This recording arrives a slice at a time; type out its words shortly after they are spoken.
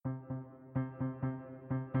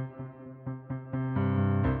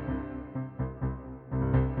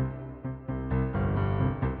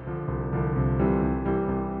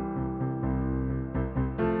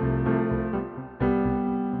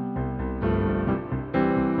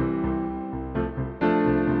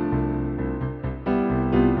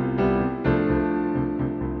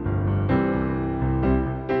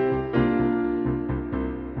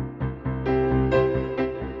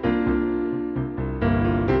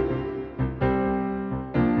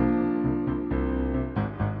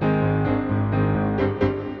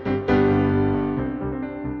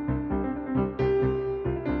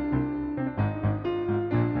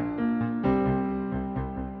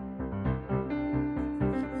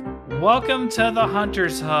Welcome to the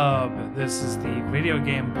Hunter's Hub. This is the video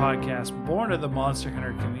game podcast born of the Monster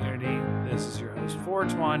Hunter community. This is your host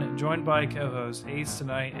Fortuan, joined by co-host Ace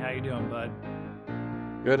tonight. How you doing, bud?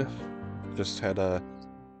 Good. Just had a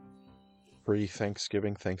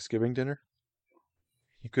Thanksgiving dinner,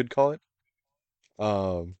 you could call it.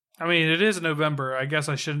 Um, I mean, it is November. I guess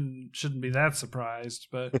I shouldn't be that surprised,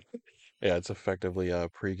 but yeah, it's effectively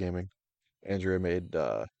pre-gaming. Andrea made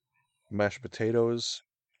mashed potatoes,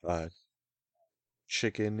 uh,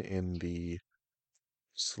 chicken in the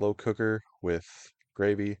slow cooker with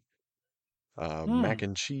gravy, mac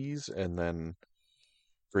and cheese, and then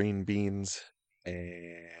green beans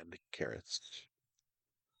and carrots.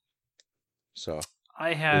 So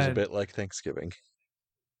I it was a had. bit like Thanksgiving.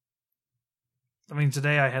 I mean,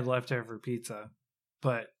 today I had leftover pizza,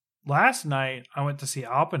 but last night I went to see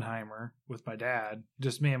Oppenheimer with my dad,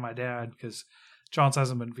 just me and my dad, because Chance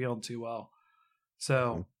hasn't been feeling too well,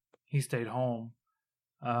 Mhm. so he stayed home.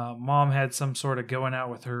 Mom had some sort of going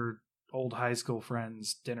out with her old high school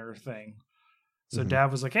friends dinner thing. So Mhm.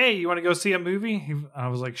 dad was like, "Hey, you want to go see a movie?" I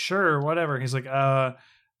was like, "Sure, whatever." He's like,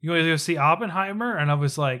 you want to go see Oppenheimer?" And I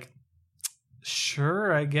was like,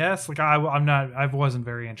 "Sure, I guess." Like I wasn't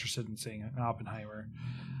very interested in seeing Oppenheimer.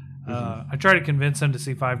 Mhm. I tried to convince him to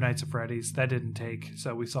see Five Nights at Freddy's. That didn't take.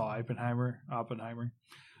 So we saw Oppenheimer.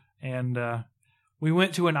 And we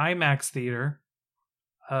went to an IMAX theater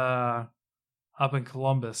uh, up in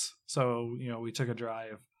Columbus. So, we took a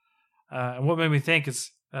drive. And what made me think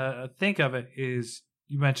of it is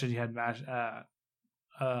you mentioned you had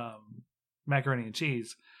macaroni and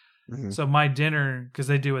cheese. Mhm. So my dinner, because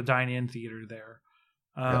they do a dine-in theater there,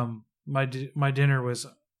 Yeah. my dinner was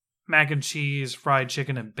mac and cheese, fried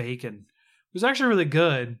chicken, and bacon. It was actually really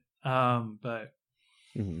good. But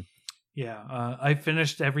Mhm. yeah, I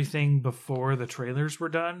finished everything before the trailers were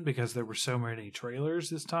done because there were so many trailers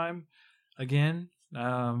this time. Again,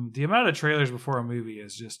 the amount of trailers before a movie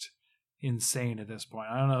is just insane at this point.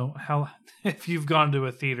 I don't know how if you've gone to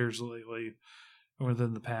a theaters lately or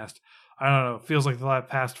within the past. I don't know. It feels like the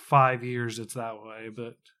past 5 years it's that way,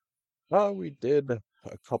 but We did a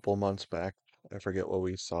couple months back. I forget what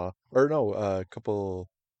we saw. Or no,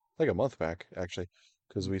 like a month back, actually,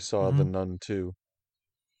 because we saw The mhm. Nun 2,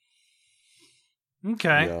 the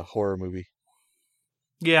Okay. horror movie.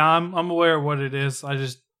 Yeah, I'm aware of what it is. I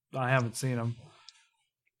haven't seen them.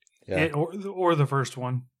 Yeah. Or the first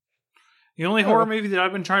one. The only horror Oh, movie that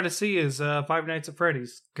I've been trying to see is Five Nights at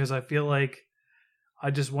Freddy's because I feel like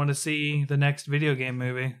I just want to see the next video game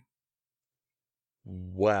movie.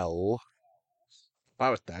 well, how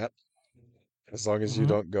about that? As long as you Hmm.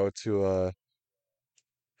 don't go to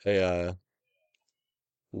a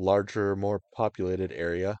larger, more populated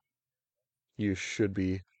area, you should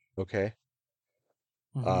be okay.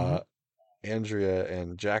 Hmm. Uh, Andrea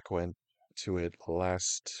and Jack went to it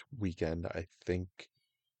last weekend, I think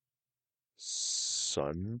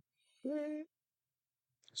Sunday?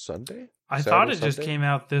 Sunday? I thought Saturday, it just Sunday? came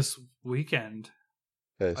out this weekend.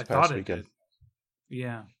 This I thought past it weekend. did.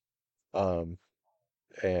 Yeah. Um,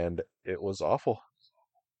 and it was awful.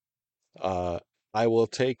 Uh, I will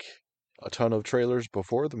take a ton of trailers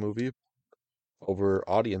before the movie over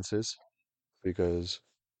audiences because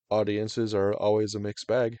audiences are always a mixed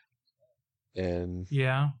bag. And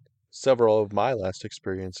Yeah. several of my last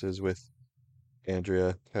experiences with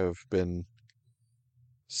Andrea have been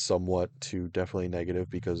somewhat to definitely negative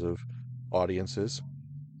because of audiences,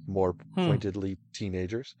 more Hmm. pointedly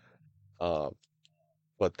teenagers. Uh,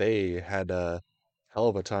 but they had a hell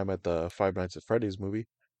of a time at the Five Nights at Freddy's movie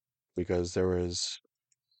because there was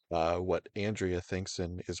what Andrea thinks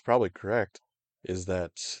and is probably correct is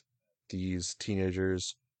that these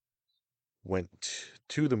teenagers went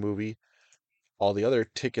to the movie. All the other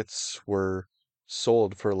tickets were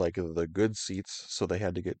sold for like the good seats, so they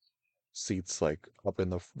had to get seats like up in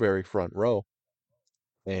the very front row.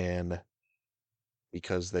 And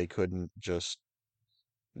because they couldn't just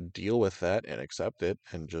deal with that and accept it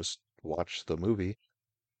and just watch the movie,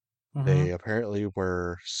 Hmm. they apparently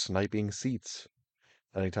were sniping seats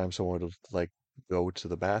anytime someone would like go to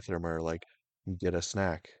the bathroom or like get a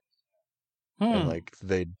snack. And Hmm. like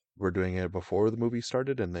they were doing it before the movie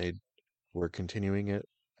started and they were continuing it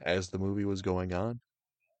as the movie was going on.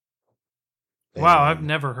 Wow, I've And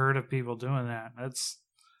never heard of people doing that. That's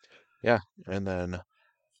yeah, and then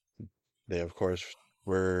they of course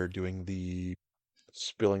were doing the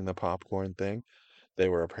spilling the popcorn thing. They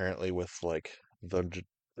were apparently with like the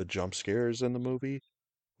jump scares in the movie,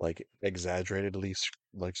 like exaggeratedly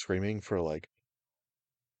like screaming for like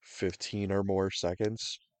 15 or more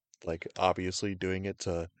seconds, like obviously doing it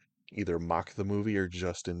to either mock the movie or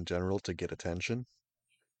just in general to get attention.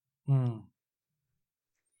 Hmm.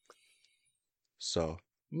 So,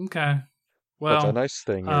 Okay. but the Well, nice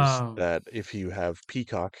thing is um, that if you have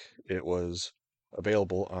Peacock, it was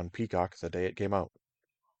available on Peacock the day it came out.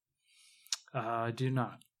 I do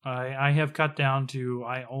not. I have cut down to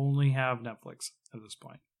I only have Netflix at this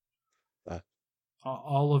point. Uh,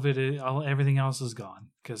 All of it, everything else is gone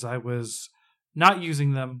because I was not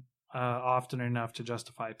using them often enough to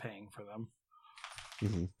justify paying for them.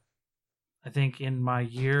 mhm. I think in my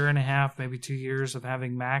year and a half, maybe 2 years of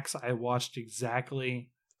having Max, I watched exactly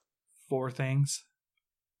 4 things.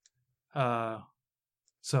 So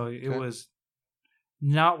it Okay. was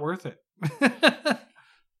not worth it.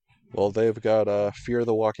 Well, they've got Fear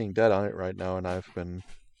the Walking Dead on it right now, and I've been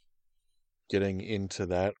getting into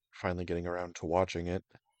that, finally getting around to watching it.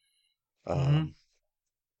 Hmm. Um,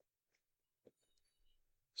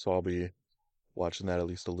 so I'll be watching that at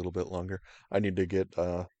least a little bit longer. I need to get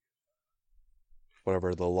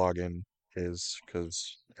whatever the login is,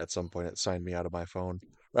 because at some point it signed me out of my phone.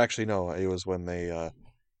 Or actually, no, it was when they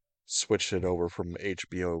switched it over from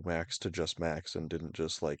HBO Max to just Max and didn't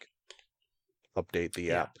just like update the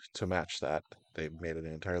Yeah, app to match that. They made it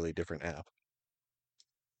an entirely different app.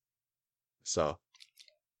 So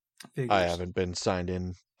I figures. haven't been signed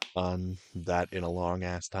in on that in a long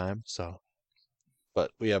ass time. So,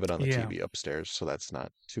 but we have it on the Yeah. TV upstairs, so that's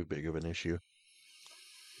not too big of an issue.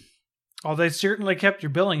 Oh, they certainly kept your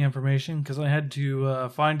billing information because I had to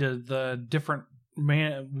find the different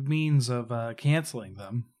means of canceling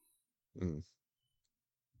them. Mm,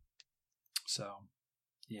 So,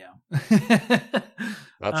 yeah.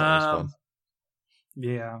 that's always fun. um,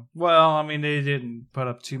 yeah. Well, I mean, they didn't put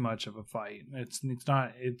up too much of a fight. It's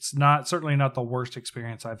not certainly not the worst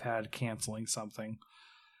experience I've had canceling something.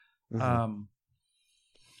 Hmm. Um,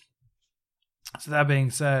 so that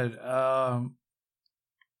being said,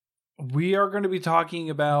 we are going to be talking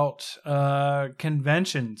about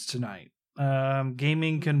conventions tonight.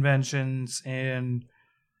 Gaming conventions and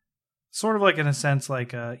sort of like in a sense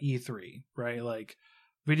like E3, right? Like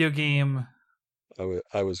video game.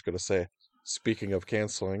 I was gonna say, speaking of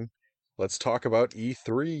canceling, let's talk about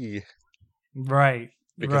E3 Right,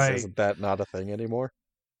 because right. isn't that not a thing anymore?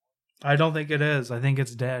 I don't think it is. I think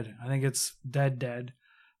it's dead. I think it's dead.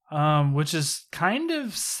 Which is kind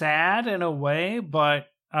of sad in a way, but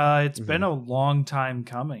it's Hmm. been a long time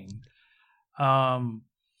coming. Um,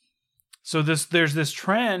 so there's this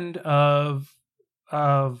trend of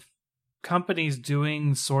companies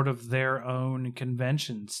doing sort of their own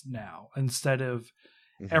conventions now instead of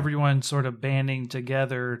Hmm. everyone sort of banding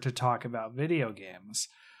together to talk about video games.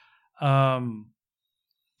 Um,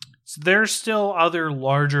 so there's still other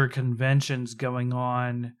larger conventions going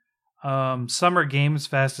on. Summer Games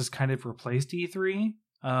Fest has kind of replaced E3.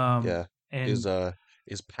 Yeah. Is And uh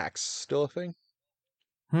is PAX still a thing?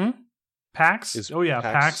 hmm? PAX? Is Oh yeah,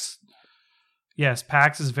 PAX? PAX. Yes,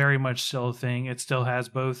 PAX is very much still a thing. It still has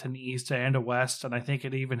both an East and a West, and I think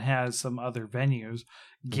it even has some other venues.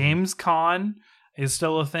 Hmm. GamesCon is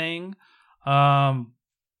still a thing. Um,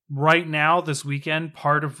 right now, this weekend,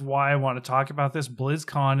 part of why I want to talk about this,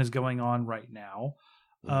 BlizzCon is going on right now.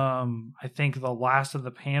 I think the last of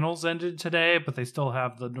the panels ended today, but they still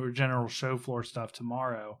have the general show floor stuff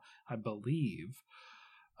tomorrow, I believe.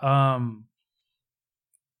 Um,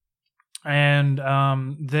 and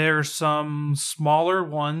there's some smaller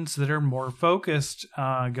ones that are more focused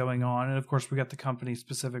going on, and of course we got the company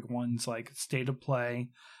specific ones like State of Play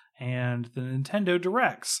and the Nintendo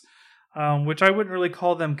Directs, which I wouldn't really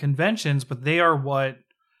call them conventions, but they're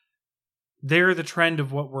the trend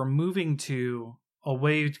of what we're moving to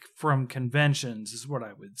away from conventions is what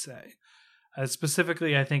I would say.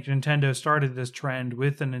 Specifically, I think Nintendo started this trend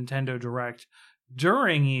with the Nintendo Direct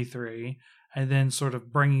during E3 and then sort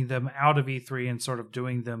of bringing them out of E3 and sort of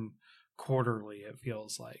doing them quarterly, it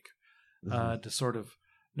feels like, Hmm. to sort of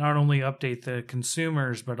not only update the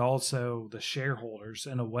consumers, but also the shareholders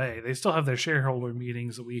in a way. They still have their shareholder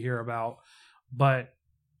meetings that we hear about, but,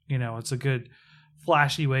 it's a good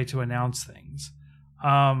flashy way to announce things.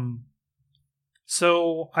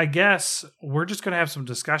 So I guess we're just going to have some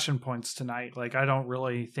discussion points tonight. Like, I don't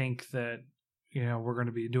really think that, we're going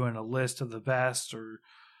to be doing a list of the best or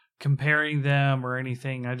comparing them or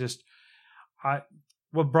anything. I,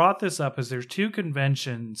 what brought this up is there's two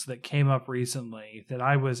conventions that came up recently that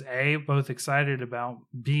I was A, both excited about,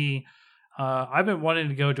 B, I've been wanting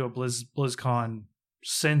to go to a BlizzCon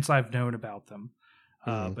since I've known about them.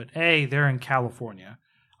 Hmm. But A, they're in California.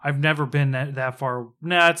 I've never been that far.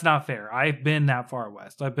 No, it's not fair. I've been that far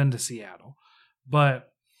west. I've been to Seattle, but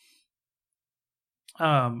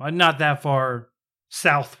I'm not that far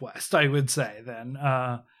southwest, I would say then.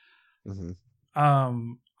 Hmm.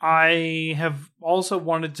 I have also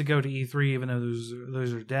wanted to go to E3, even though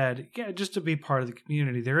those are dead. Yeah, just to be part of the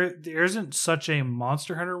community. There isn't such a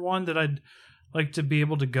Monster Hunter one that I'd like to be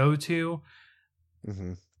able to go to.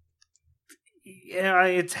 Mm-hmm. Yeah,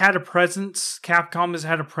 it's had a presence. Capcom has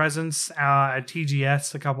had a presence at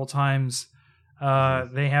TGS a couple times.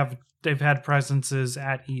 They've had presences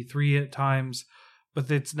at E3 at times, but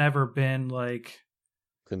it's never been like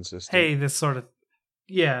Consistent. hey, this sort of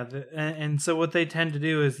and so what they tend to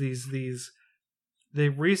do is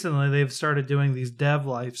they've started doing these dev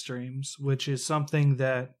live streams, which is something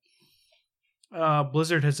that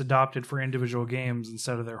Blizzard has adopted for individual games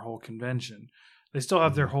instead of their whole convention. They still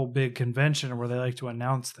have their whole big convention where they like to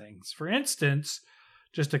announce things. For instance,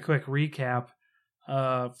 just a quick recap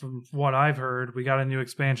from what I've heard, we got a new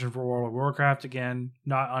expansion for World of Warcraft again.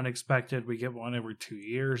 Not unexpected. We get one every 2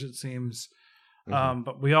 years, it seems.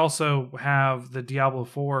 But we also have the Diablo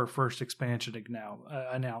 4 first expansion now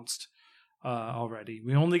announced already.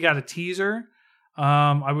 We only got a teaser.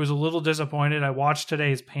 I was a little disappointed. I watched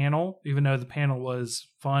today's panel, even though the panel was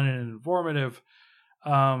fun and informative.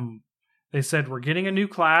 They said we're getting a new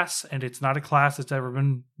class, and it's not a class that's ever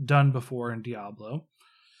been done before in Diablo.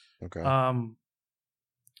 Okay.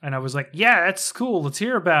 And I was like, yeah, that's cool. Let's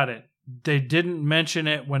hear about it. They didn't mention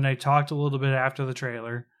it when they talked a little bit after the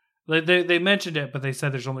trailer. They mentioned it, but they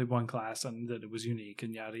said there's only one class and that it was unique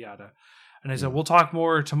and yada yada. And they said, we'll talk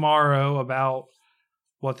more tomorrow about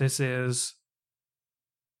what this is,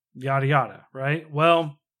 yada yada, right?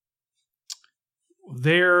 Well,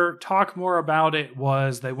 their talk more about it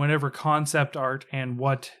was they went over concept art and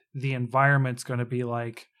what the environment's going to be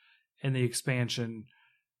like in the expansion.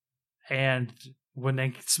 And when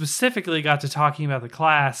they specifically got to talking about the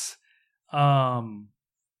class,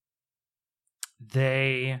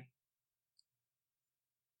 they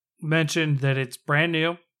mentioned that it's brand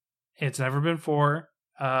new. It's never been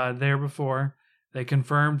there before. They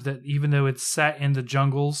confirmed that even though it's set in the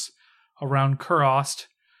jungles around Kurost,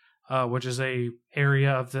 which is a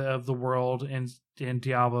area of the world in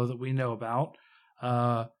Diablo that we know about,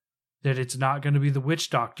 that it's not going to be the witch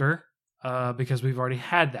doctor, because we've already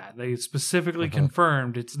had that. They specifically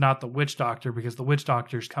confirmed it's not the witch doctor because the witch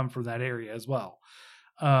doctors come from that area as well.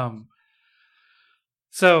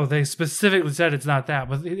 So they specifically said it's not that.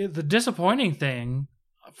 But the disappointing thing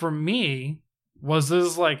for me was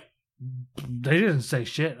this, like, they didn't say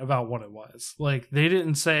shit about what it was. Like, they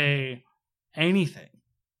didn't say anything.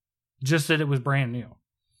 Just that it was brand new.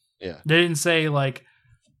 Yeah. They didn't say, like,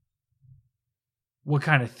 what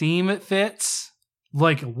kind of theme it fits.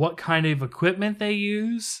 Like, what kind of equipment they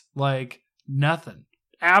use. Like, nothing.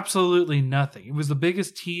 Absolutely nothing. It was the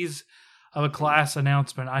biggest tease of a class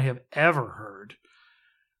announcement I have ever heard.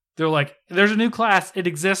 They're like, there's a new class, it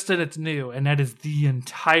exists and it's new, and that is the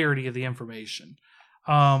entirety of the information.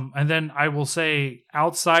 And then I will say,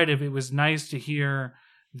 outside of it was nice to hear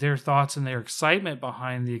their thoughts and their excitement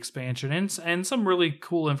behind the expansion and some really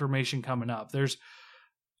cool information coming up.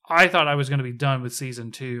 I thought I was going to be done with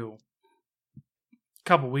season 2 a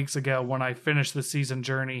couple weeks ago when I finished the season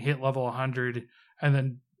journey, hit level 100, and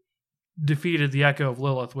then defeated the Echo of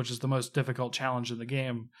Lilith, which is the most difficult challenge in the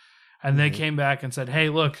game. And they came back and said, hey,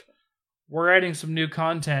 look, we're adding some new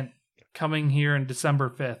content coming here in December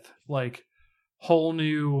 5th. Like, whole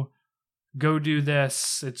new, go do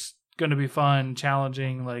this. It's going to be fun,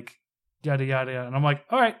 challenging, like, yada, yada, yada. And I'm like,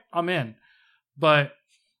 all right, I'm in. But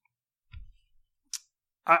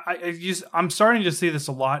I'm starting to see this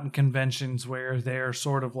a lot in conventions where they're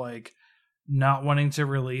sort of, like, not wanting to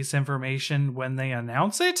release information when they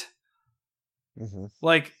announce it. Mm-hmm.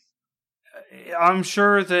 Like, I'm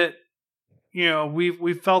sure that, you know,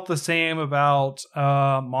 we've felt the same about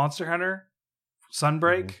Monster Hunter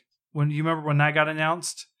Sunbreak. When you remember when that got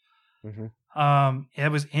announced,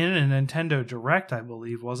 it was in a Nintendo Direct, I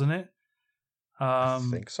believe, wasn't it? I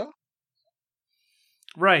think so.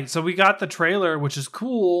 Right. So we got the trailer, which is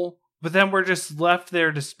cool, but then we're just left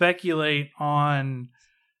there to speculate on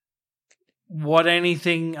what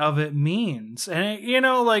anything of it means, and you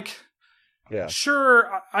know, like. Yeah.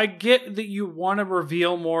 Sure, I get that you want to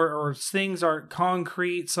reveal more or things aren't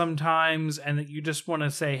concrete sometimes and that you just want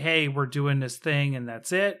to say, hey, we're doing this thing and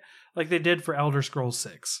that's it. Like they did for Elder Scrolls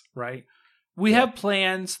 6, right? We have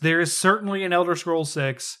plans. There is certainly an Elder Scrolls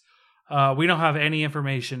 6. We don't have any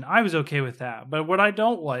information. I was okay with that. But what I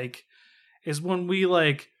don't like is when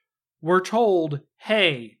we're told,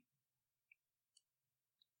 hey,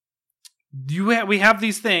 we have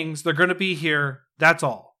these things. They're going to be here. That's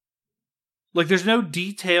all. Like, there's no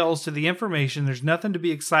details to the information. There's nothing to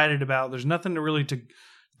be excited about. There's nothing to really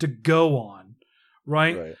to go on,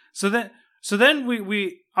 right? So then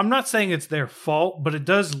we I'm not saying it's their fault, but it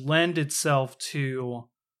does lend itself to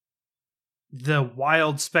the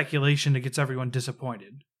wild speculation that gets everyone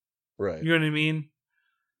disappointed. Right. You know what I mean?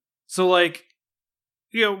 So like,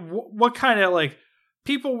 you know, what kind of like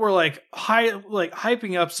people were like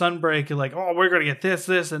hyping up Sunbreak and like, oh, we're gonna get this,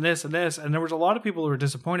 this, and this, and this, and there was a lot of people who were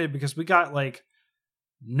disappointed because we got like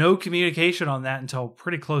no communication on that until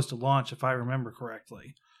pretty close to launch, if I remember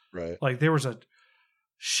correctly. Right. Like there was a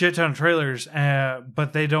shit ton of trailers,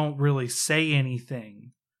 but they don't really say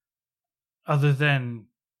anything other than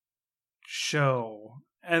show.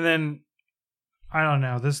 And then I don't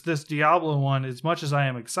know, this Diablo one, as much as I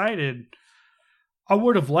am excited, I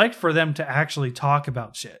would have liked for them to actually talk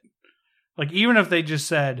about shit. Like even if they just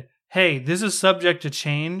said, hey, this is subject to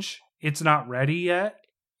change, it's not ready yet.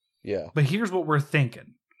 Yeah. But here's what we're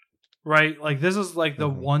thinking. Right? Like this is like the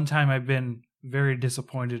one time I've been very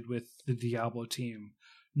disappointed with the Diablo team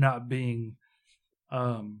not being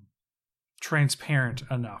transparent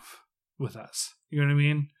enough with us. You know what I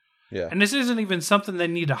mean? Yeah. And this isn't even something they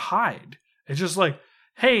need to hide. It's just like,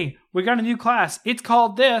 hey, we got a new class. It's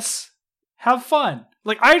called this. Have fun.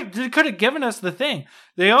 Like they could have given us the thing.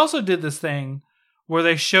 They also did this thing where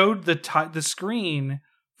they showed the screen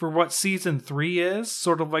for what season 3 is,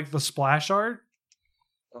 sort of like the splash art.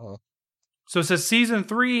 Uh-huh. So it says season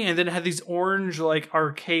 3, and then it had these orange, like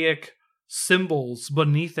archaic symbols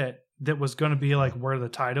beneath it that was going to be like where the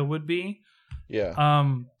title would be. Yeah.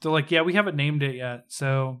 They're like, yeah, we haven't named it yet,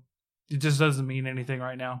 so it just doesn't mean anything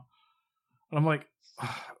right now. And I'm like,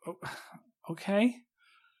 okay.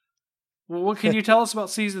 Well, what can you tell us about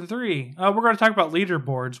season 3? We're going to talk about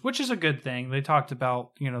leaderboards, which is a good thing. They talked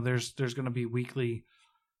about, you know, there's going to be weekly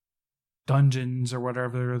dungeons or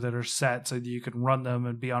whatever that are set so that you can run them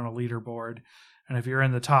and be on a leaderboard. And if you're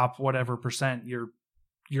in the top whatever percent,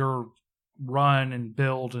 your run and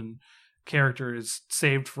build and character is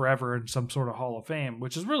saved forever in some sort of Hall of Fame,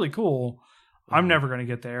 which is really cool. I'm never going to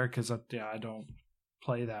get there because I don't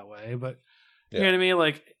play that way. But you know what I mean?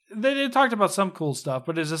 Like they talked about some cool stuff,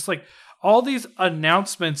 but it's just like all these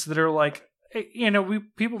announcements that are like, you know,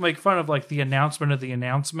 people make fun of like the announcement of the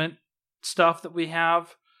announcement stuff that we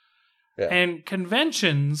have. Yeah. And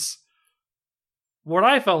conventions, what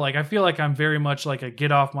I felt like, I feel like I'm very much like a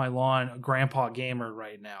get off my lawn grandpa gamer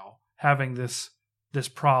right now, having this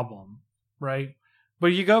problem, right? But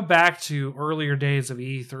you go back to earlier days of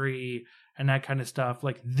E3 and that kind of stuff,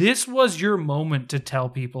 like this was your moment to tell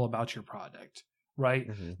people about your product, right?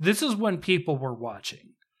 Mm-hmm. This is when people were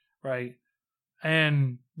watching, right?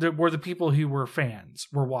 And were the people who were fans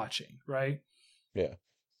were watching, right? Yeah.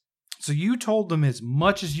 So you told them as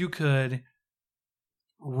much as you could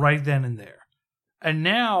right then and there. And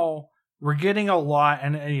now we're getting a lot,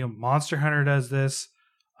 and you know, Monster Hunter does this,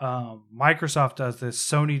 Microsoft does this,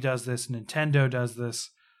 Sony does this, Nintendo does this,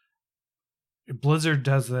 Blizzard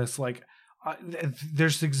does this. Like,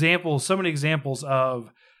 there's examples, so many examples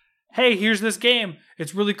of, hey, here's this game.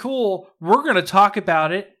 It's really cool. We're going to talk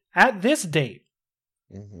about it at this date.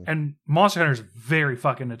 Mm-hmm. And Monster Hunter is very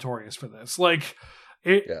fucking notorious for this. Like,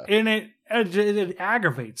 it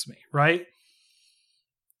aggravates me, right?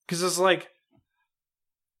 Because it's like,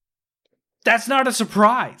 that's not a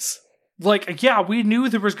surprise. Like, yeah, we knew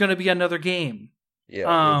there was going to be another game.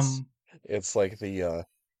 Yeah, it's like the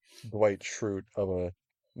Dwight Schrute of a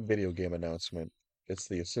video game announcement. It's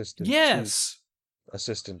the assistant. Yes.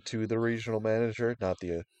 Assistant to the regional manager, not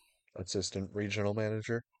the assistant regional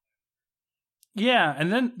manager. Yeah,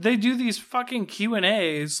 and then they do these fucking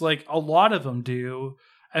Q&As, like a lot of them do,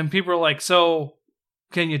 and people are like, so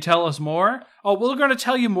can you tell us more? Oh, we're going to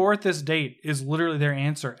tell you more at this date is literally their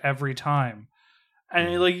answer every time.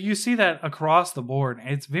 And like you see that across the board,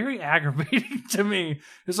 and it's very aggravating to me.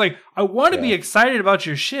 It's like, I want to be excited about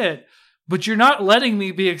your shit, but you're not letting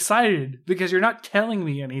me be excited because you're not telling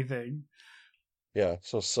me anything. Yeah,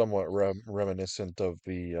 so somewhat reminiscent of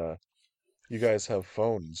the you guys have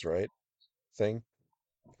phones, right? Thing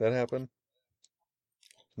that happened.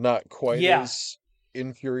 Not quite as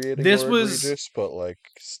infuriating or egregious, but like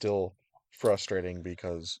still frustrating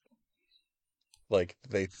because like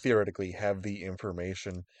they theoretically have the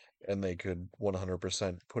information and they could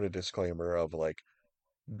 100% put a disclaimer of like,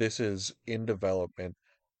 this is in development,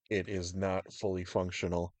 it is not fully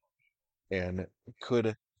functional, and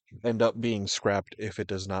could end up being scrapped if it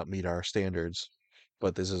does not meet our standards.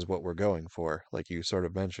 But this is what we're going for, like you sort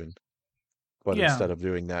of mentioned. But instead of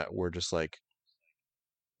doing that, we're just like,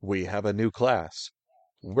 we have a new class.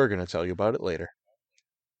 We're going to tell you about it later.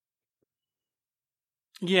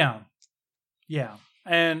 Yeah. Yeah.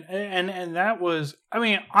 And that was, I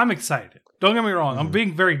mean, I'm excited. Don't get me wrong. Mm-hmm. I'm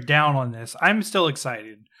being very down on this. I'm still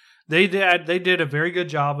excited They did a very good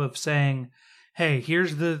job of saying, hey,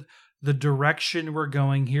 here's the direction we're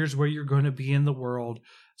going. Here's where you're going to be in the world.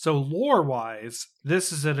 So lore-wise,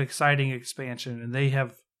 this is an exciting expansion, and they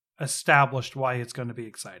have established why it's going to be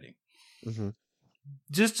exciting. Mm-hmm.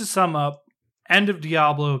 Just to sum up, End of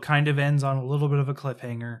Diablo kind of ends on a little bit of a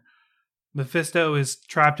cliffhanger. Mephisto is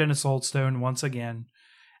trapped in a soul stone once again.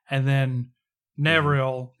 And then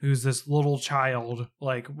Neville, who's this little child,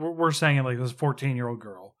 like we're saying it like this 14-year-old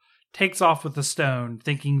girl, takes off with the stone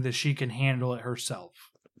thinking that she can handle it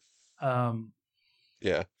herself.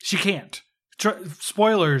 Yeah. She can't.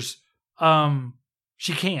 Spoilers,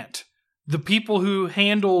 she can't. The people who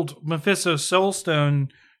handled Mephisto's soul stone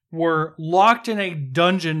were locked in a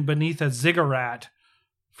dungeon beneath a ziggurat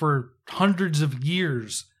for hundreds of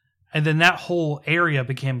years, and then that whole area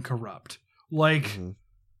became corrupt. Like,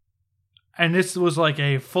 and this was like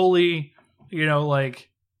a fully, like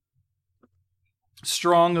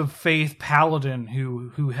strong of faith paladin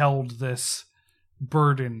who held this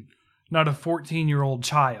burden, not a 14-year-old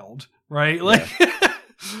child, right? Like,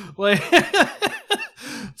 like,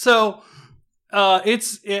 so.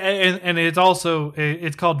 It's also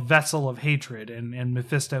it's called Vessel of Hatred, and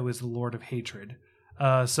Mephisto is the Lord of Hatred.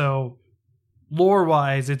 So lore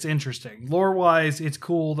wise, it's interesting. Lore wise, it's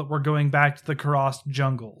cool that we're going back to the Karast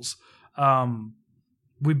jungles.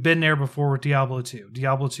 We've been there before with Diablo 2.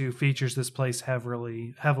 Diablo 2 features this place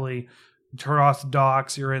heavily. Karast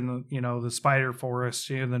docks. You're in the spider forest.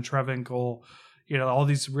 You're in the Trevinkel. All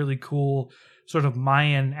these really cool sort of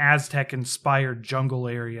Mayan, Aztec-inspired jungle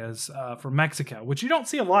areas from Mexico, which you don't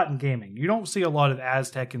see a lot in gaming. You don't see a lot of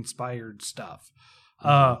Aztec-inspired stuff,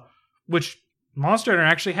 which Monster Hunter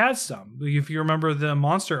actually has some. If you remember the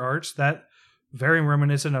monster arts, that very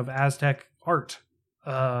reminiscent of Aztec art,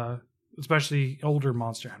 especially older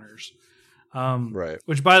Monster Hunters. Right.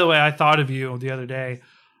 Which, by the way, I thought of you the other day.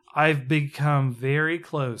 I've become very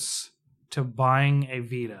close to buying a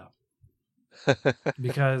Vita.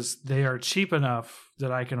 Because they are cheap enough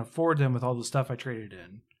that I can afford them with all the stuff I traded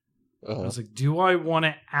in. I was like, do I want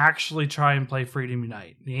to actually try and play Freedom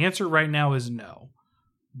Unite? The answer right now is no.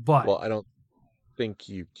 But well, I don't think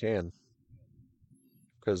you can,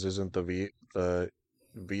 because isn't the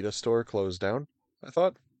Vita store closed down? I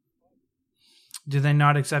thought. Do they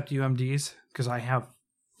not accept UMDs? Because I have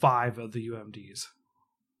 5 of the UMDs.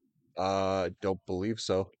 I don't believe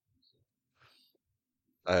so.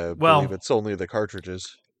 I believe it's only the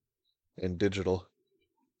cartridges in digital.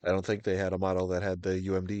 I don't think they had a model that had the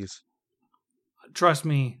UMDs. Trust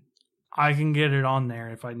me, I can get it on there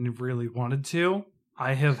if I really wanted to.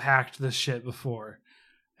 I have hacked this shit before.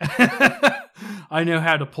 I know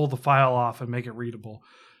how to pull the file off and make it readable.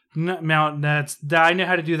 I know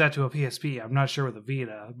how to do that to a PSP. I'm not sure with a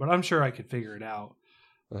Vita, but I'm sure I could figure it out.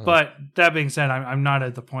 But that being said, I'm not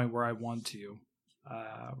at the point where I want to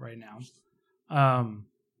right now.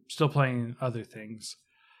 Still playing other things.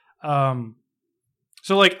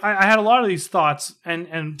 So like I had a lot of these thoughts,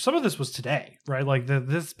 and some of this was today, right? Like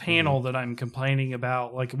this panel that I'm complaining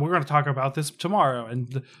about, like we're going to talk about this tomorrow,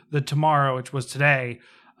 and the tomorrow, which was today,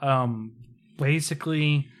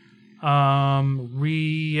 basically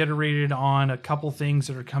reiterated on a couple things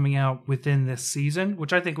that are coming out within this season,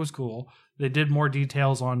 which I think was cool. They did more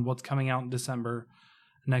details on what's coming out in December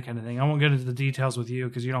and that kind of thing. I won't get into the details with you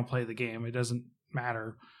because you don't play the game. It doesn't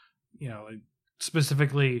matter.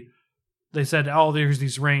 Specifically, they said, oh, there's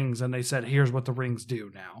these rings, and they said, here's what the rings do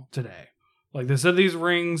now, today. Like, they said these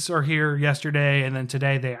rings are here yesterday, and then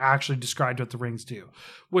today they actually described what the rings do,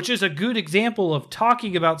 which is a good example of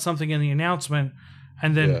talking about something in the announcement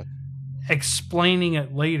and then explaining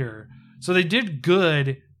it later. So they did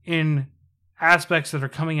good in aspects that are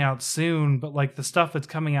coming out soon, but, like, the stuff that's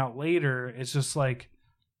coming out later, it's just like,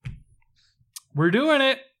 we're doing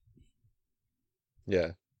it.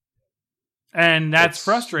 Yeah. And that's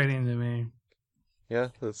frustrating to me. Yeah,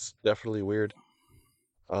 that's definitely weird.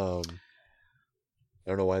 I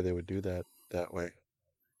don't know why they would do that way.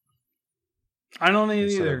 I don't need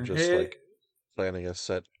Instead either. of just like planning a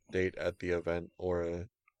set date at the event or a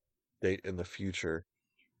date in the future,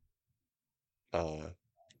 and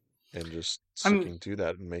just sticking to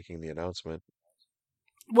that and making the announcement.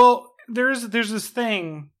 Well, there's this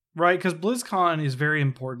thing, right? Because BlizzCon is very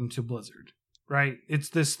important to Blizzard. Right? It's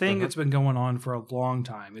this thing that's been going on for a long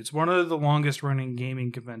time. It's one of the longest running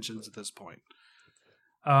gaming conventions at this point.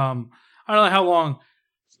 I don't know how long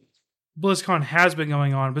BlizzCon has been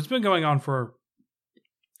going on, but it's been going on for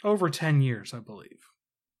over 10 years, I believe.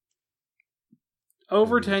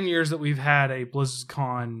 Over 10 years that we've had a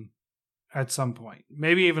BlizzCon at some point,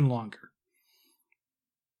 maybe even longer.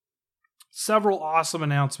 Several awesome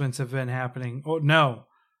announcements have been happening. Oh, no.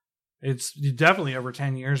 It's definitely over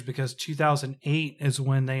 10 years because 2008 is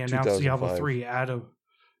when they announced Diablo 2005. 3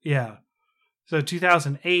 yeah. So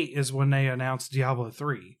 2008 is when they announced Diablo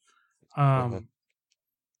 3.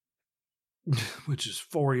 Which is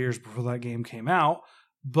 4 years before that game came out.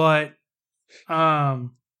 But Blizzard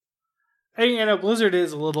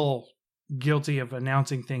is a little guilty of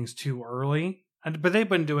announcing things too early, but they've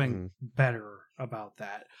been doing better about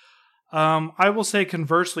that. I will say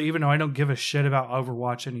conversely, even though I don't give a shit about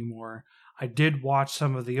Overwatch anymore, I did watch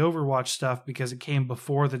some of the Overwatch stuff because it came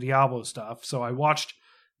before the Diablo stuff. So I watched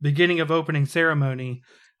beginning of opening ceremony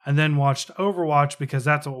and then watched Overwatch because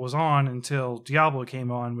that's what was on until Diablo came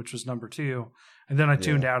on, which was number 2. And then I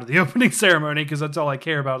tuned out of the opening ceremony because that's all I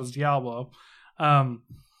care about is Diablo.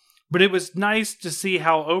 But it was nice to see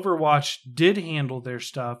how Overwatch did handle their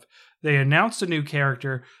stuff. They announced a new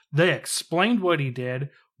character. They explained what he did,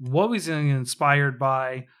 what was he inspired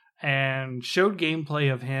by, and showed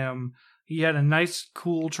gameplay of him. He had a nice,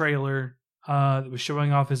 cool trailer that was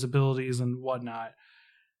showing off his abilities and whatnot.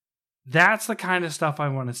 That's the kind of stuff I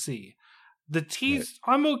want to see. The tease,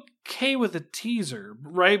 right. I'm okay with a teaser,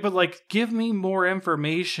 right? But like, give me more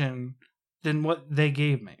information than what they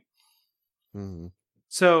gave me. Mm-hmm.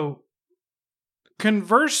 So,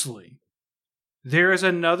 conversely, there is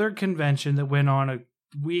another convention that went on a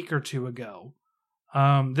week or two ago.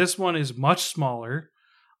 This one is much smaller.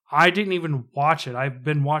 I didn't even watch it. I've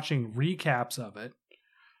been watching recaps of it.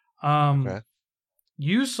 Okay.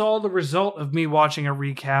 You saw the result of me watching a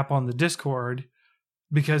recap on the Discord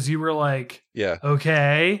because you were like, yeah,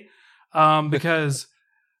 okay. Because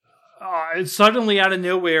suddenly out of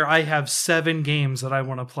nowhere, I have 7 games that I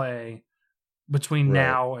want to play between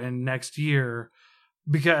now and next year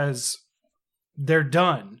because they're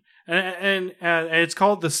done. And it's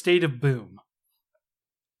called the State of Boom.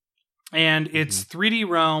 And it's 3D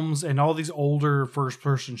Realms and all these older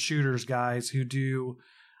first-person shooters guys who do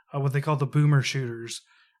what they call the boomer shooters,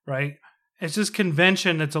 right? It's this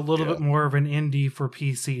convention that's a little bit more of an indie for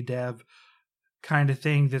PC dev kind of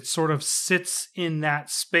thing that sort of sits in that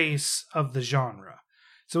space of the genre.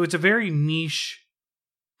 So it's a very niche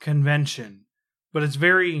convention, but it's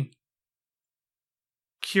very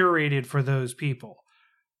curated for those people.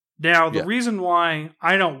 Now, the reason why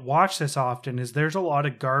I don't watch this often is there's a lot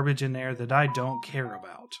of garbage in there that I don't care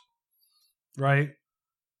about. Right?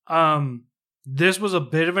 This was a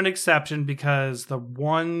bit of an exception because like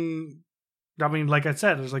I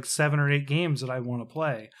said, there's like 7 or 8 games that I want to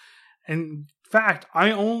play. In fact,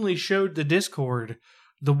 I only showed the Discord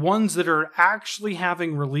the ones that are actually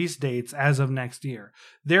having release dates as of next year.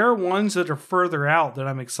 There are ones that are further out that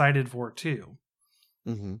I'm excited for too.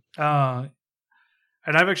 Mm-hmm.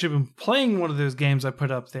 And I've actually been playing one of those games I put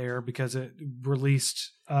up there because it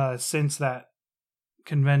released since that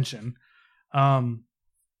convention,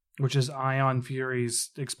 which is Ion Fury's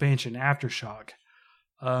expansion Aftershock.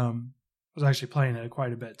 I was actually playing it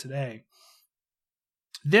quite a bit today.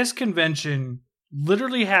 This convention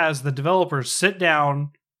literally has the developers sit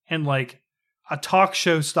down and like a talk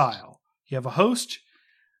show style. You have a host,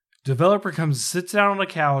 developer comes, sits down on the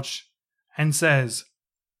couch and says,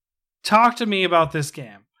 talk to me about this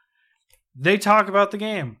game. They talk about the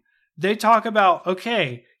game. They talk about,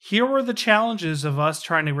 okay, here were the challenges of us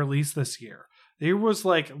trying to release this year. There was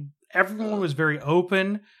like, everyone was very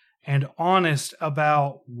open and honest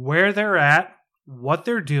about where they're at, what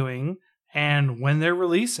they're doing, and when they're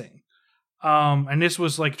releasing. And this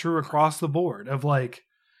was like true across the board of like,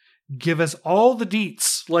 give us all the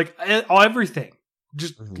deets, like everything.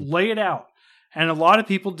 Just lay it out. And a lot of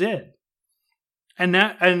people did. And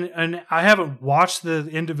I haven't watched the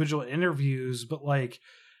individual interviews, but like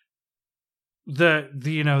the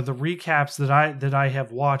recaps that I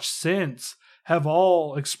have watched since have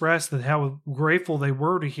all expressed that how grateful they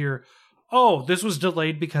were to hear, oh, this was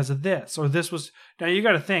delayed because of this, or this was. Now you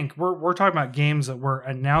got to think we're talking about games that were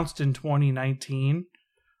announced in 2019,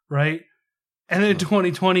 right? And then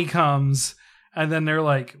 2020 comes, and then they're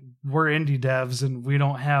like, we're indie devs and we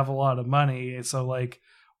don't have a lot of money, so like,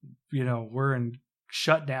 we're in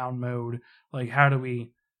shutdown mode. Like, how do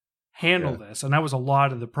we handle this? And that was a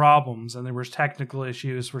lot of the problems, and there was technical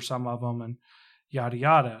issues for some of them and yada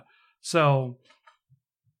yada. So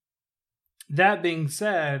that being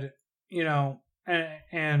said,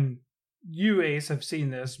 and you, Ace, have seen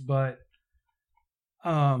this, but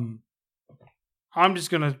I'm just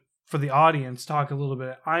gonna, for the audience, talk a little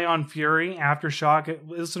bit. Ion Fury, Aftershock,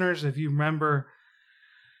 listeners, if you remember,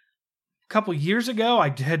 couple years ago, I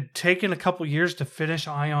had taken a couple years to finish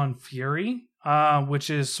Ion Fury, which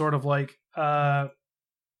is sort of like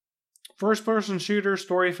first-person shooter,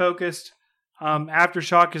 story-focused.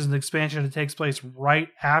 Aftershock is an expansion that takes place right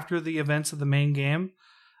after the events of the main game,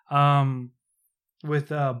 with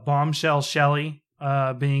Bombshell Shelley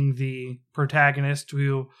being the protagonist,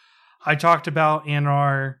 who I talked about in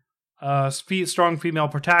our strong female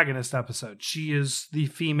protagonist episode. She is the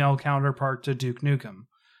female counterpart to Duke Nukem.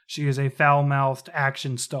 She is a foul-mouthed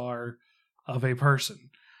action star of a person.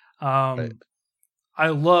 Right. I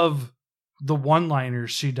love the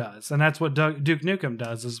one-liners she does, and that's what Duke Nukem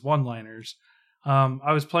does, is one-liners.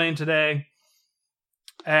 I was playing today,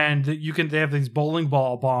 and they have these bowling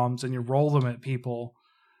ball bombs, and you roll them at people,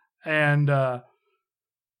 and there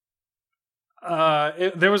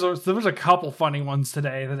was a couple funny ones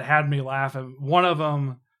today that had me laughing. One of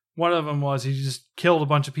them was he just killed a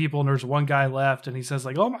bunch of people, and there's one guy left, and he says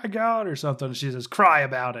like, "Oh my god" or something, and she says, "Cry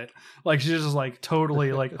about it." Like, she's just like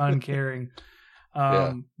totally like uncaring.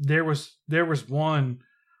 There was one.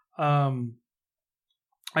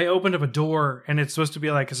 I opened up a door, and it's supposed to be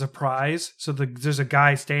like a surprise. So there's a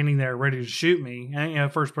guy standing there ready to shoot me,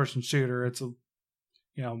 and first person shooter. It's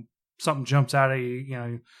something jumps out at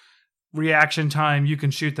you. Reaction time. You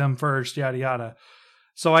can shoot them first. Yada yada.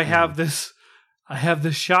 So I have this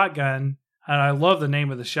shotgun, and I love the name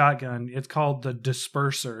of the shotgun. It's called the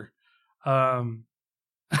Disperser.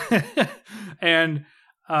 And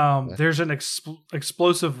there's an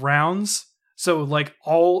explosive rounds. So like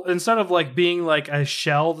instead of like being like a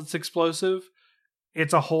shell that's explosive,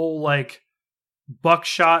 it's a whole like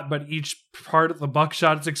buckshot, but each part of the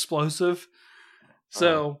buckshot is explosive.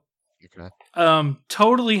 So,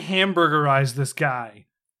 totally hamburgerized this guy,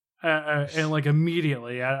 and like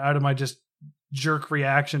immediately out of my just jerk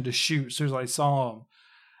reaction to shoot as soon as I saw him.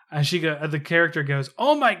 And the character goes,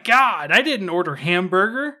 "Oh my god, I didn't order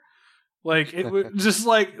hamburger." Like, it was just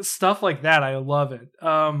like stuff like that. I love it.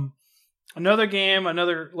 Another game,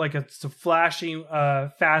 it's a flashy,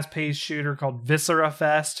 fast-paced shooter called Viscera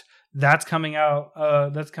Fest. That's coming out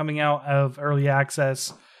of early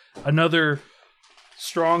access. Another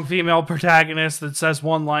strong female protagonist that says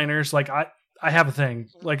one-liners. Like, I have a thing.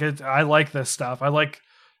 Like, I like this stuff. I like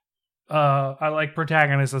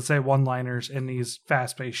protagonists that say one-liners in these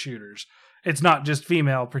fast-paced shooters. It's not just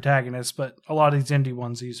female protagonists, but a lot of these indie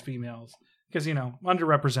ones use females because,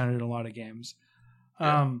 underrepresented in a lot of games.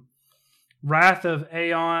 Yeah. Wrath,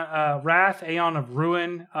 Aeon of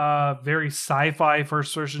Ruin, very sci-fi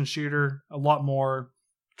first-person shooter, a lot more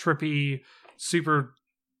trippy, super,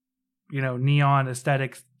 neon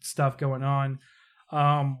aesthetic stuff going on.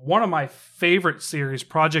 One of my favorite series,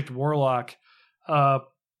 Project Warlock,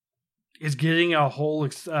 is getting a whole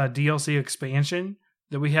DLC expansion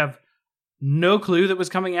that we have no clue that was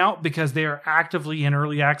coming out because they are actively in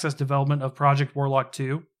early access development of Project Warlock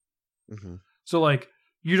 2. Mm-hmm. So, like,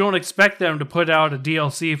 you don't expect them to put out a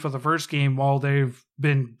DLC for the first game while they've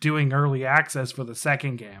been doing early access for the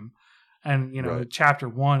second game. And, right. Chapter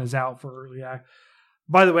 1 is out for early access.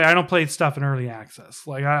 By the way, I don't play stuff in early access.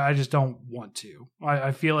 Like, I just don't want to.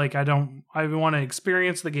 I feel like I want to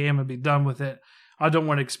experience the game and be done with it. I don't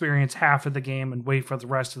want to experience half of the game and wait for the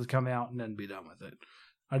rest to come out and then be done with it.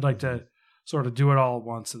 I'd like to sort of do it all at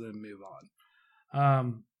once and then move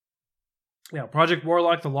on. Project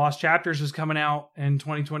Warlock, The Lost Chapters is coming out in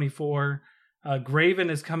 2024. Graven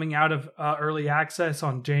is coming out of early access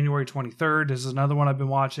on January 23rd. This is another one I've been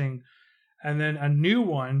watching. And then a new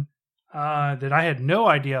one that I had no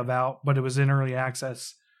idea about, but it was in early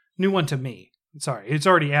access. New one to me. Sorry, it's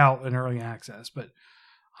already out in early access, but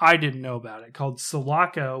I didn't know about it. Called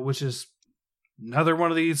Sulaco, which is another one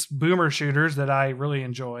of these boomer shooters that I really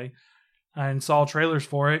enjoy. And saw trailers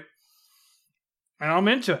for it. And I'm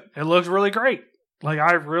into it. It looks really great. Like,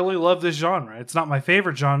 I really love this genre. It's not my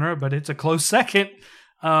favorite genre, but it's a close second.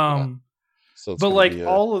 So it's but like be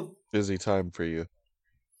all of busy time for you.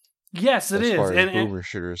 Yes, it is. As far as boomer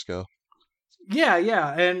shooters go. Yeah.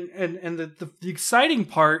 And the exciting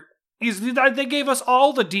part is that they gave us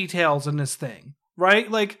all the details in this thing, right?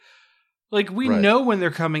 Like we know when they're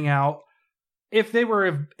coming out. If they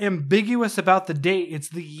were ambiguous about the date, it's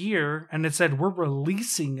the year, and it said we're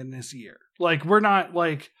releasing in this year. Like, we're not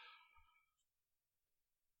like,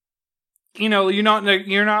 you're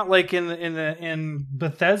not like in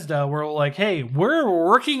Bethesda where we're like, hey, we're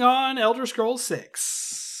working on Elder Scrolls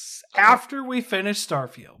 6 after we finish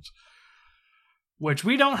Starfield, which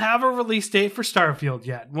we don't have a release date for Starfield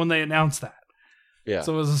yet when they announced that. Yeah.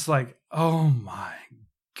 So it was just like, oh my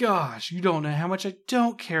gosh, you don't know how much I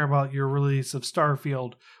don't care about your release of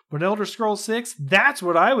Starfield, but Elder Scrolls 6, that's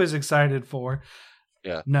what I was excited for.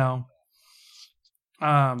 Yeah. No.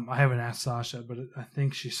 I haven't asked Sasha, but I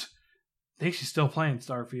think she's still playing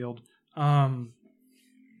Starfield.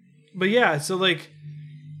 But yeah, so like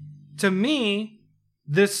to me,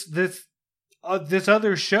 this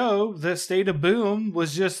other show, The State of Boom,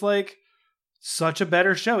 was just like such a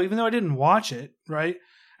better show, even though I didn't watch it, right?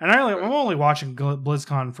 And I'm Right. only watching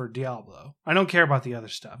BlizzCon for Diablo. I don't care about the other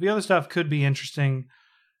stuff. The other stuff could be interesting.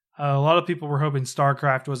 A lot of people were hoping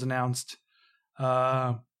StarCraft was announced.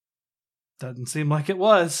 Uh, doesn't seem like it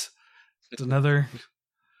was. It's another.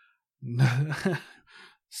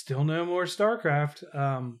 Still no more StarCraft.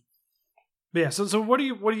 But yeah. So what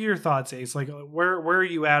are your thoughts, Ace? Like, where are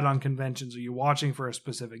you at on conventions? Are you watching for a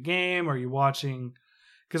specific game? Are you watching?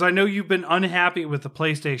 Because I know you've been unhappy with the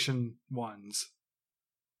PlayStation ones.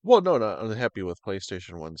 Well, no, not unhappy with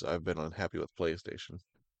PlayStation ones. I've been unhappy with PlayStation.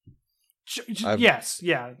 I've Yes,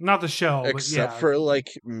 yeah, not the show, but except yeah. for like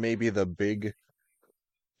maybe the big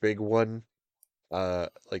one,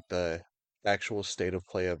 like the actual state of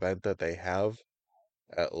play event that they have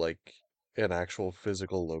at like an actual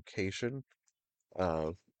physical location.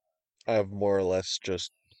 Uh, I've more or less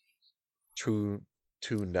just tune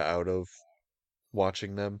tuned out of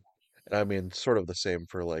watching them. And I mean, sort of the same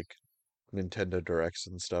for like Nintendo Directs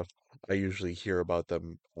and stuff. I usually hear about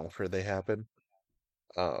them after they happen.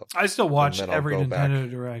 Uh, I still and watch then I'll every go back. Nintendo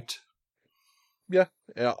Direct. Yeah,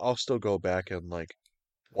 yeah, I'll still go back and like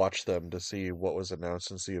watch them to see what was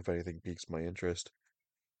announced and see if anything piques my interest.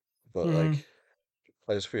 But like,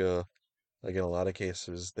 Mm-hmm. I just feel like in a lot of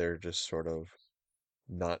cases they're just sort of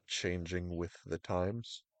not changing with the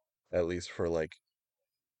times, at least for like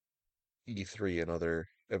E3 and other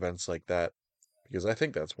events like that. Because I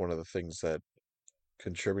think that's one of the things that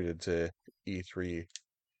contributed to E3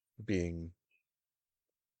 being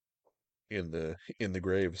in the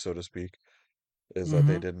grave, so to speak, is that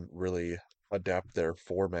they Mm-hmm. didn't really adapt their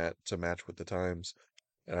format to match with the times,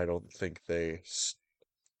 and I don't think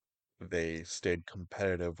they stayed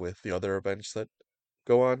competitive with the other events that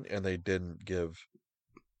go on, and they didn't give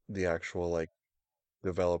the actual like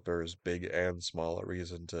developers, big and small, a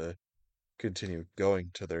reason to continue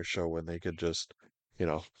going to their show when they could just, you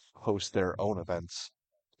know, host their own events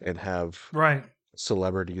and have Right.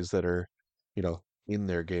 celebrities that are, you know, in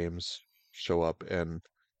their games show up and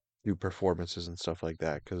do performances and stuff like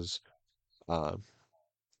that. Because uh,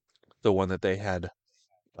 the one that they had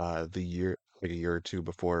the year, like a year or two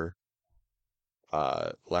before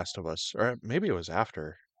Last of Us, or maybe it was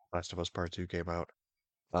after Last of Us Part 2 came out,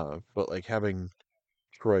 but like having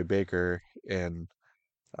Troy Baker and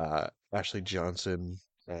Ashley Johnson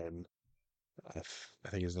and I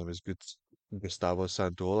think his name is Gustavo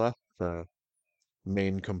Santola, the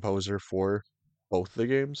main composer for both the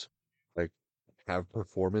games, like have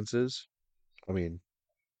performances. I mean,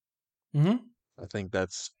 Mm-hmm. I think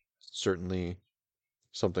that's certainly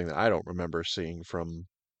something that I don't remember seeing from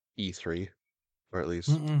E3, or at least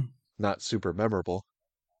Mm-mm. not super memorable.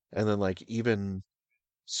 And then like even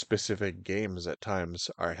specific games at times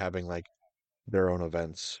are having like their own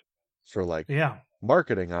events for like Yeah.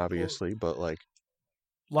 marketing, Well, obviously, but like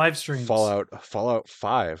live streams. Fallout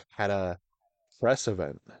 5 had a press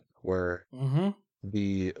event where Mm-hmm.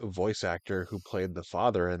 the voice actor who played the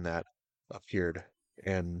father in that appeared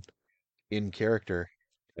and in character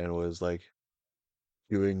and was like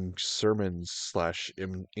doing sermons slash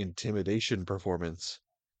intimidation performance.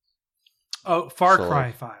 Oh, Far So like,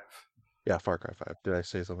 Cry 5. yeah, Far Cry 5. Did I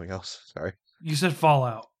say something else? Sorry. You said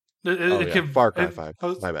Fallout. Oh yeah, Far Cry I 5.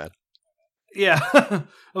 was, My bad. yeah. I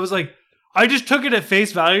was like, I just took it at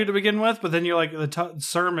face value to begin with, but then you're like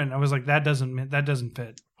sermon. I was like, that doesn't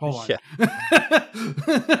fit. Hold on. Yeah.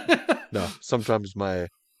 No, sometimes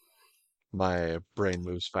my brain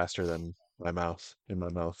moves faster than my mouth, and my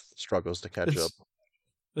mouth struggles to catch up. it's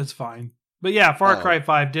it's fine. But yeah, Far Uh, Cry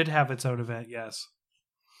 5 did have its own event. Yes.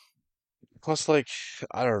 plus like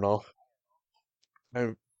I don't know. I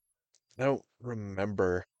I don't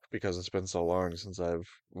remember because it's been so long since I've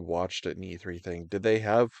watched an E3 thing. Did they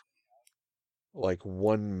have like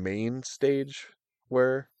one main stage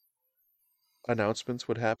where announcements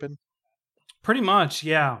would happen? Pretty much.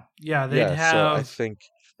 Yeah. Yeah. They'd Yeah, so have. I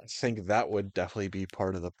think that would definitely be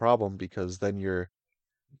part of the problem because then you're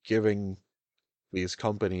giving these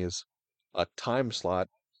companies a time slot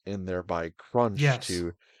in their by crunch Yes.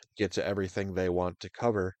 to get to everything they want to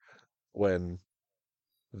cover when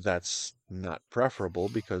that's not preferable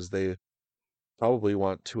because they probably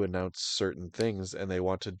want to announce certain things and they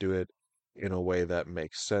want to do it in a way that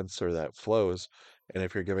makes sense or that flows. And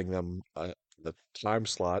if you're giving them the time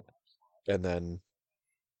slot and then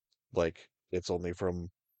like it's only from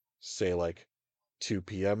say like 2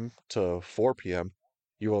 p.m. to 4 p.m.,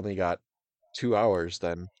 you only got 2 hours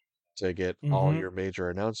then to get all Mm-hmm. your major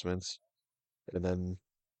announcements and then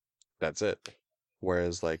that's it.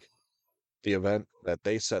 Whereas like the event that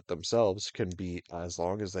they set themselves can be as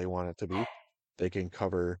long as they want it to be. They can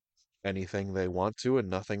cover anything they want to and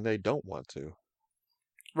nothing they don't want to.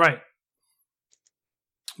 Right.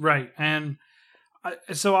 Right. And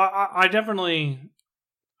I definitely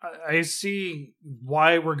I see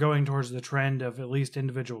why we're going towards the trend of at least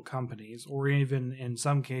individual companies, or even in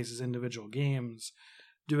some cases individual games,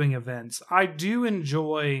 doing events. I do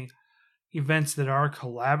enjoy events that are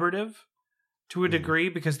collaborative to a Hmm. degree,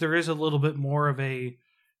 because there is a little bit more of a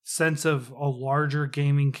sense of a larger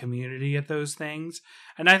gaming community at those things.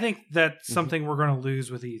 And I think that's Hmm. something we're going to lose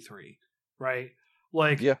with E3, right?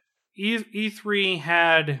 Like Yeah, E3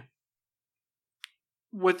 had,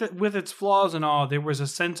 with its flaws and all, there was a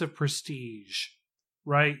sense of prestige,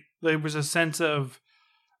 right? There was a sense of,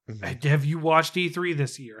 hmm, have you watched E3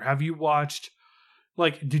 this year? Have you watched,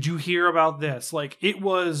 like, did you hear about this? Like, it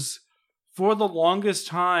was for the longest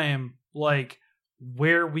time, like,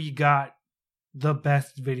 where we got the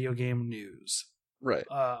best video game news right.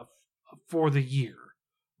 uh for the year,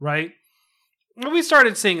 right? And we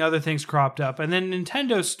started seeing other things cropped up, and then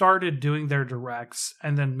Nintendo started doing their directs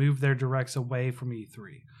and then moved their directs away from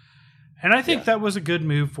E3. And I think Yeah. that was a good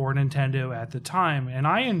move for Nintendo at the time, and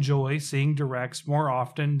I enjoy seeing directs more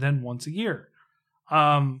often than once a year.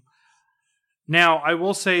 Um, Now, I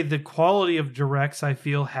will say the quality of directs I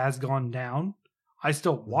feel has gone down. I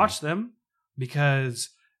still Hmm. watch them because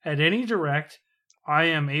at any direct, I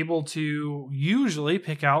am able to usually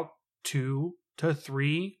pick out 2 to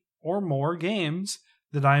 3 or more games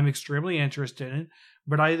that I am extremely interested in,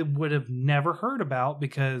 but I would have never heard about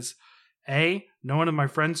because A, no one in my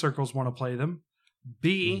friend circles want to play them. Hmm.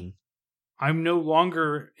 B, I'm no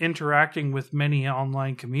longer interacting with many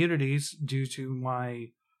online communities due to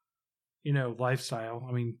my lifestyle.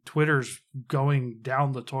 I mean, Twitter's going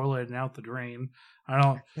down the toilet and out the drain. I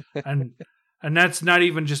don't, and that's not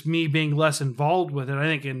even just me being less involved with it. I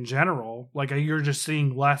think in general, like you're just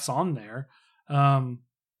seeing less on there. Um,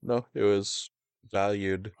 No, it was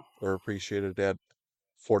valued or appreciated at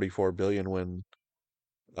 44 billion when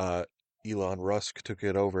uh, Elon Musk took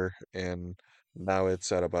it over, and now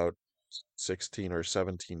it's at about 16 or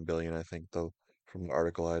 17 billion, I think, though, from the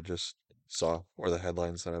article I just saw or the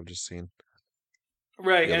headlines that I've just seen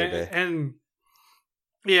right, the other day. and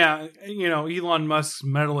yeah, Elon Musk's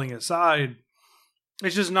meddling aside,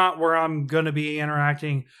 it's just not where I'm going to be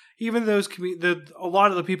interacting. Even a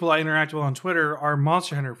lot of the people I interact with on Twitter are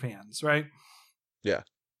Monster Hunter fans, right? Yeah.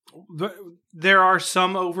 There are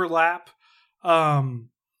some overlap. Um,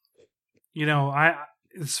 I,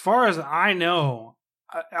 as far as I know,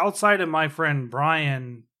 outside of my friend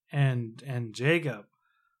Brian and Jacob,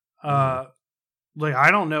 Hmm. uh, like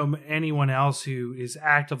I don't know anyone else who is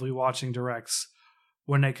actively watching directs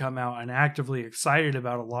when they come out and actively excited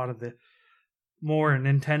about a lot of the more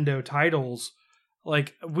Nintendo titles.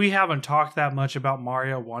 Like we haven't talked that much about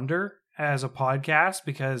Mario Wonder as a podcast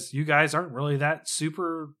because you guys aren't really that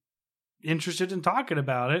super interested in talking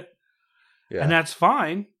about it, and Yeah. that's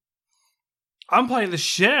fine. I'm playing the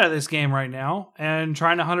shit out of this game right now and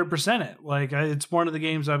trying to 100% it. Like it's one of the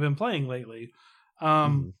games I've been playing lately.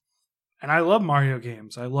 Um, Hmm. and I love Mario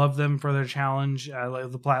games. I love them for their challenge. I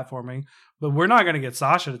love the platforming. But we're not going to get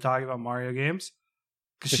Sasha to talk about Mario games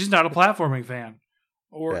because she's not a platforming fan.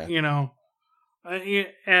 Or, Yeah.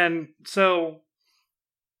 and so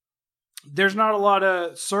there's not a lot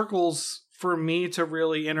of circles for me to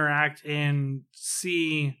really interact and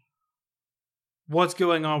see what's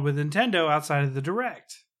going on with Nintendo outside of the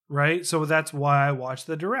Direct, right? So that's why I watch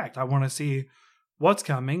the Direct. I want to see what's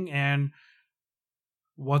coming and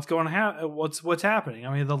what's going to happen. What's happening.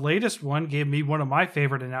 I mean, the latest one gave me one of my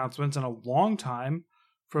favorite announcements in a long time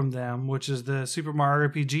from them, which is the Super Mario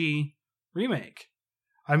RPG remake.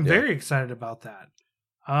 I'm Yeah. very excited about that.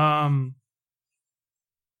 Um,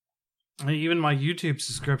 Even my YouTube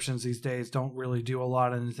subscriptions these days don't really do a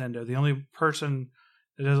lot of Nintendo. The only person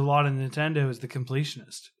that does a lot of Nintendo is the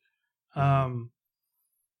completionist. Hmm. Um,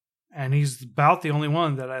 and he's about the only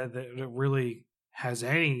one that really has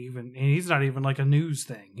any even. And he's not even like a news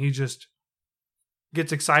thing. He just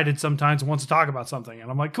gets excited sometimes and wants to talk about something, and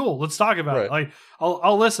I'm like, cool, let's talk about it. Right. Like,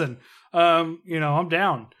 I'll listen. I'm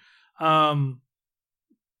down. Um,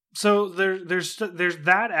 so there's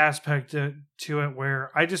that aspect to it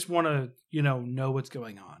where I just want to know what's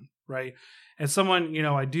going on, right? As someone,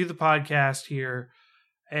 I do the podcast here,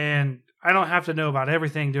 and I don't have to know about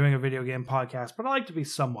everything doing a video game podcast, but I like to be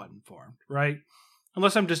somewhat informed, right?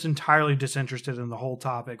 Unless I'm just entirely disinterested in the whole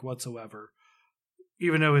topic whatsoever,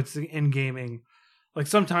 even though it's in gaming. Like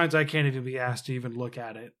sometimes I can't even be asked to even look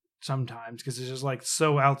at it sometimes because it's just like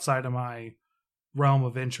so outside of my realm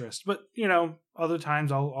of interest. But, other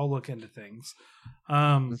times I'll look into things.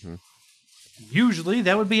 Mm-hmm. Usually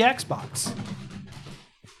that would be Xbox.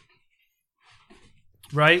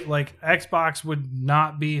 Right? Like, Xbox would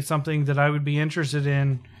not be something that I would be interested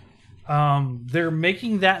in. They're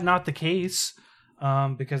making that not the case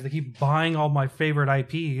because they keep buying all my favorite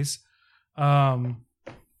IPs. For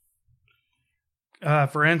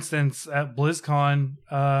instance, at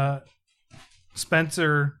BlizzCon,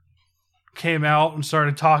 Spencer came out and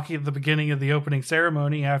started talking at the beginning of the opening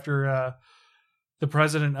ceremony after the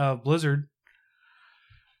president of Blizzard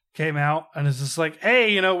came out and is just like,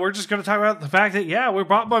 hey, we're just going to talk about the fact that, we're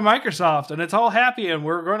bought by Microsoft and it's all happy and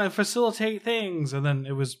we're going to facilitate things. And then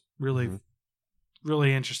it was really,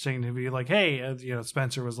 really interesting to be like, hey,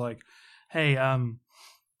 Spencer was like, hey,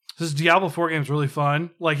 this Diablo 4 game is really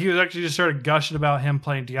fun. Like, he was actually just started gushing about him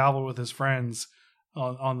playing Diablo with his friends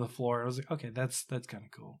on the floor. I was like, okay, that's kind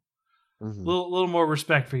of cool. Mm-hmm. Little more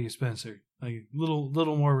respect for you, Spencer. Like,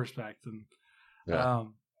 little more respect. And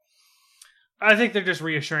I think they're just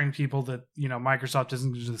reassuring people that, Microsoft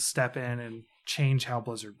isn't going to just step in and change how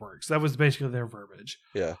Blizzard works. That was basically their verbiage.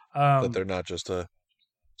 Yeah, that they're not just a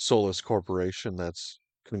soulless corporation that's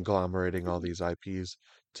conglomerating all these IPs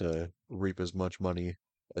to reap as much money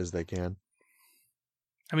as they can.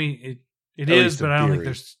 I mean, it is, but I don't think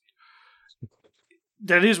there's...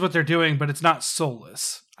 That is what they're doing, but it's not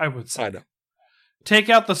soulless, I would say. I know. Take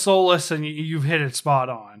out the soulless and you've hit it spot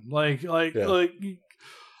on.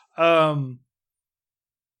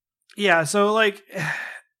 So like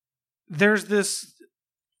there's this,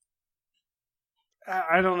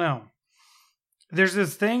 I don't know. There's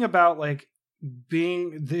this thing about like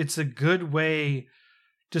it's a good way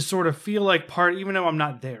to sort of feel like part, even though I'm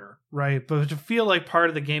not there, right? But to feel like part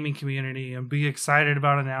of the gaming community and be excited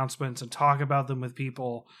about announcements and talk about them with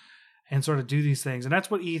people and sort of do these things. And that's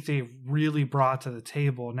what E3 really brought to the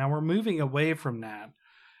table. Now we're moving away from that.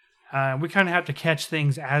 We kind of have to catch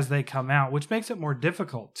things as they come out, which makes it more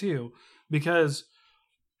difficult too, because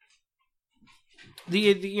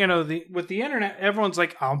with the internet, everyone's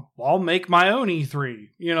like, I'll make my own E3,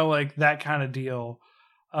 like that kind of deal,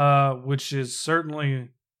 which is certainly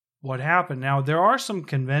what happened. Now there are some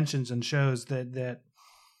conventions and shows that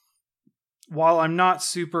while I'm not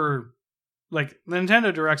super like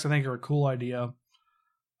Nintendo Directs, I think are a cool idea,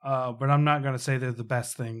 but I'm not going to say they're the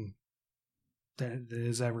best thing that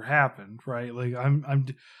has ever happened, right? Like I'm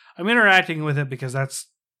interacting with it because that's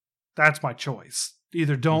my choice.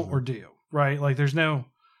 Either don't or do, right? Like they're not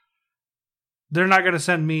going to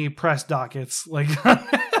send me press dockets. Like,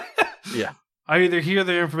 yeah, I either hear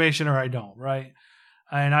the information or I don't, right?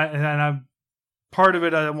 And I'm part of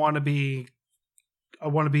it. I want to be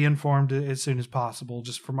informed as soon as possible,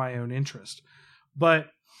 just for my own interest. But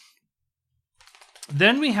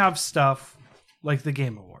then we have stuff like the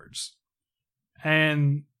Game Awards.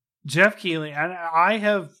 And Jeff Keighley, and I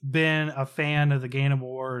have been a fan of the Game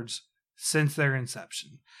Awards since their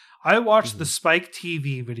inception. I watched the Spike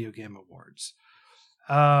TV Video Game Awards.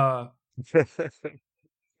 As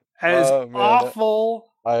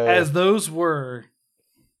awful as those were.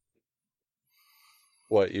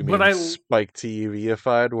 What, you mean Spike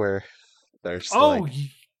TV-ified, where there's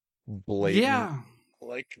blatant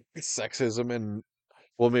like sexism and,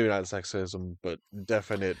 well, maybe not sexism, but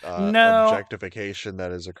definite objectification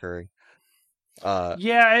that is occurring.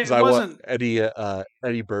 It wasn't. Eddie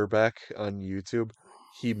Burback on YouTube.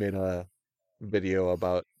 He made a video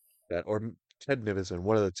about that, or Ted Nivison,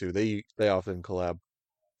 one of the two. They often collab,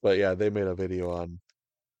 but yeah, they made a video on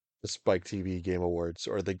the Spike TV Game Awards,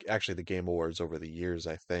 or the Game Awards over the years,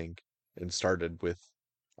 I think, and started with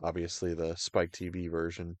obviously the Spike TV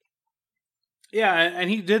version. Yeah, and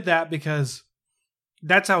he did that because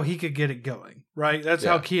that's how he could get it going, right? That's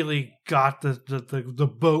how Keighley got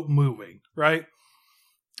the boat moving, right?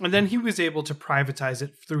 And then he was able to privatize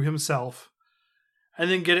it through himself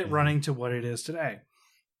and then get it running to what it is today.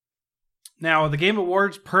 Now, are the Game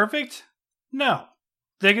Awards perfect? No.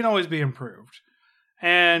 They can always be improved.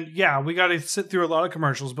 And yeah, we got to sit through a lot of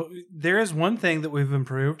commercials, but there is one thing that we've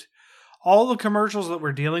improved. All the commercials that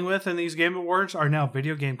we're dealing with in these Game Awards are now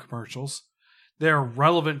video game commercials. They're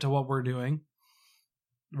relevant to what we're doing,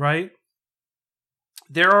 right?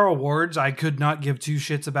 There are awards I could not give two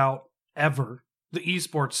shits about ever. The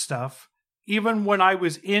esports stuff. Even when I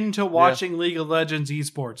was into watching League of Legends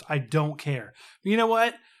esports, I don't care. You know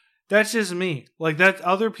what? That's just me. Like, that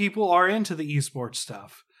other people are into the esports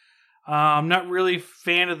stuff. I'm not really a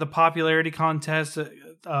fan of the popularity contest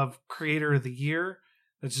of Creator of the Year.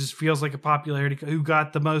 It just feels like a popularity. Who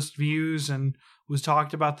got the most views and was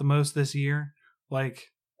talked about the most this year? Like,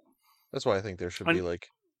 that's why I think there should be like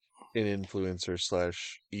an influencer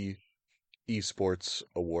slash esports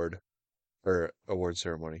award or award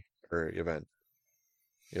ceremony or event,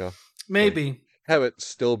 you know? Like Maybe. have it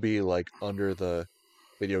still be like under the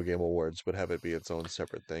video game awards, but have it be its own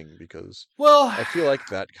separate thing because Well, I feel like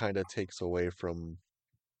that kind of takes away from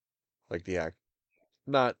like the act,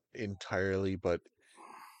 not entirely, but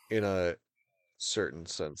in a certain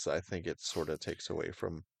sense, I think it sort of takes away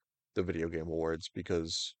from the video game awards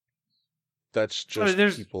because that's I mean, just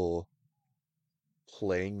there's people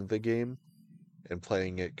playing the game and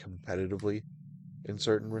playing it competitively in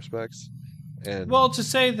certain respects. well And to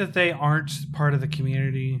say that they aren't part of the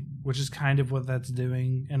community, which is kind of what that's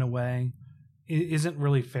doing in a way, isn't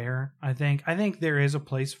really fair. I think there is a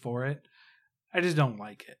place for it. I just don't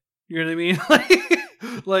like it. You know what I mean?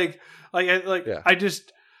 yeah, I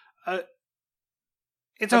just, uh,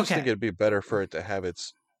 it's I just think okay. it'd be better for it to have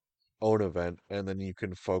its own event and then you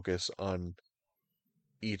can focus on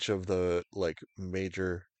each of the like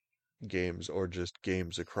major games or just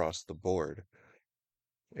games across the board.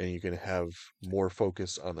 And you can have more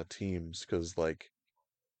focus on the teams because like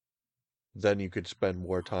then you could spend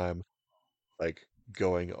more time like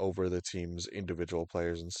going over the team's individual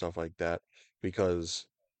players and stuff like that because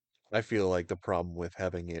I feel like the problem with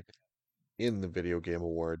having it in the video game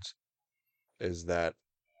awards is that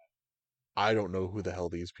I don't know who the hell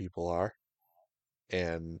these people are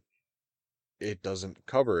and it doesn't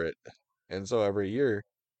cover it. And so every year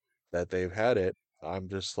that they've had it, I'm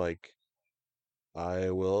just like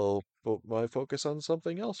I will put my focus on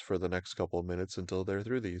something else for the next couple of minutes until they're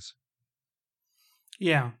through these.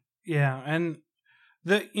 Yeah, yeah, and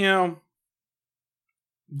that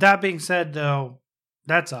being said, though,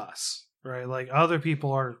 that's us, right? Like other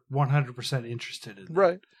people are 100% interested in that,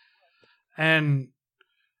 Right. and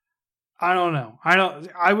I don't know.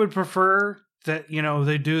 I would prefer that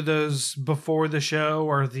they do those before the show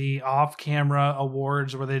or the off-camera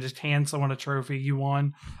awards where they just hand someone a trophy you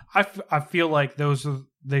won. I feel like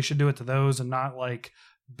they should do it to those and not like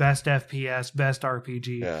best FPS, best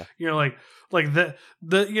RPG. Yeah. Like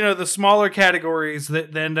the smaller categories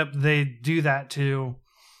that they do that to.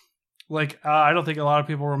 Like I don't think a lot of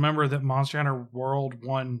people remember that Monster Hunter World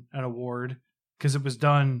won an award because it was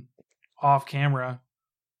done off camera.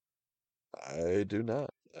 I do not.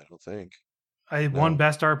 I don't think. I won No.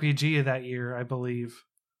 best RPG of that year, I believe.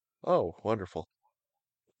 Oh, wonderful.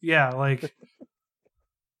 Yeah, like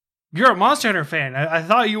you're a Monster Hunter fan. I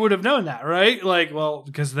thought you would have known that, right? Like, well,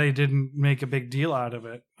 because they didn't make a big deal out of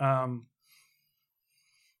it.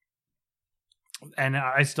 And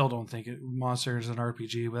I still don't think Monster is an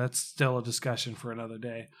RPG, but that's still a discussion for another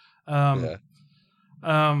day. Yeah.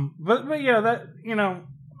 But yeah, that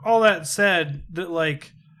all that said, that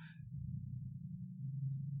like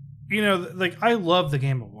like I love the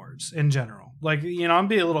Game Awards in general. Like I'm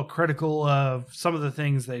being a little critical of some of the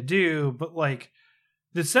things they do, but like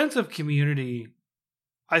the sense of community,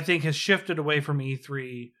 I think, has shifted away from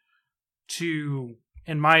E3 to,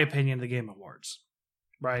 in my opinion, the Game Awards.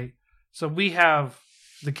 Right. So we have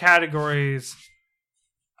the categories,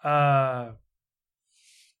 like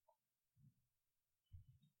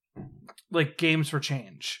Games for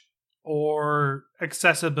Change or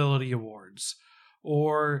Accessibility Awards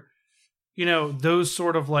or, those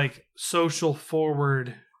sort of like social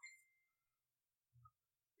forward,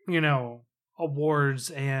 awards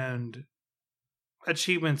and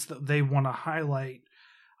achievements that they want to highlight.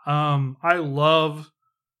 I love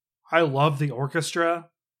the orchestra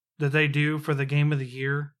that they do for the Game of the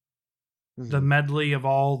Year, the medley of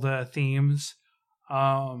all the themes. There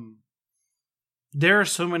are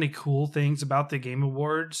so many cool things about the Game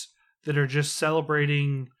Awards that are just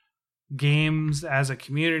celebrating games as a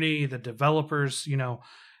community, the developers,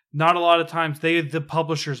 not a lot of times the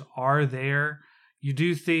publishers are there. You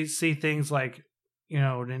do see things like,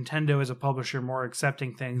 Nintendo as a publisher more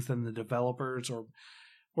accepting things than the developers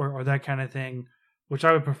or that kind of thing, which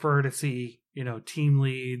I would prefer to see, team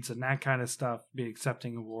leads and that kind of stuff be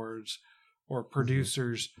accepting awards or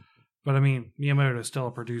producers. But I mean, Miyamoto is still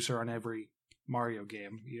a producer on every Mario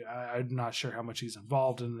game. I'm not sure how much he's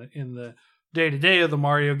involved in the day-to-day of the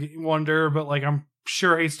Mario Wonder, but like I'm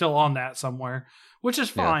sure he's still on that somewhere, which is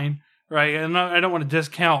fine, right? And I don't want to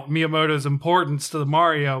discount Miyamoto's importance to the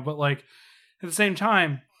Mario, but like at the same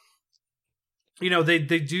time, they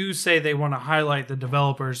do say they want to highlight the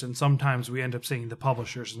developers, and sometimes we end up seeing the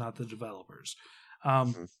publishers, not the developers.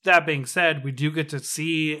 That being said, we do get to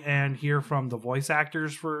see and hear from the voice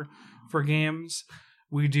actors for games.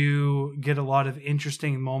 We do get a lot of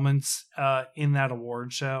interesting moments in that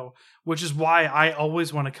award show, which is why I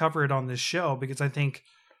always want to cover it on this show, because I think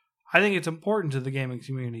it's important to the gaming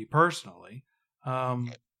community personally.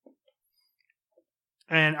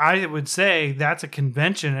 And I would say that's a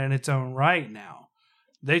convention in its own right now.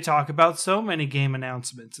 They talk about so many game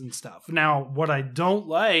announcements and stuff. Now, what I don't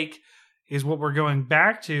like is what we're going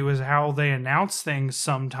back to is how they announce things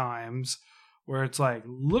sometimes where it's like,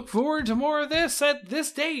 look forward to more of this at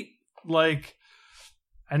this date. Like,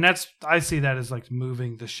 and I see that as like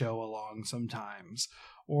moving the show along sometimes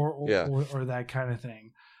or that kind of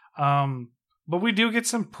thing. But we do get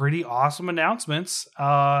some pretty awesome announcements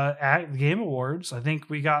at the Game Awards. I think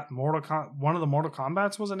we got one of the Mortal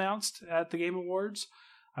Kombats was announced at the Game Awards.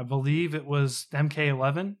 I believe it was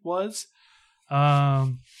MK11 was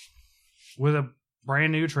with a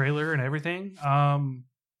brand new trailer and everything.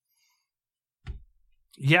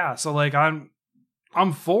 Yeah, so like I'm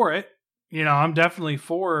for it. You know, I'm definitely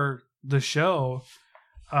for the show.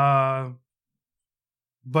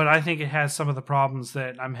 But I think it has some of the problems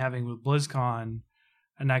that I'm having with BlizzCon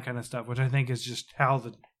and that kind of stuff, which I think is just how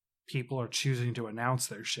the people are choosing to announce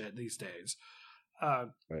their shit these days.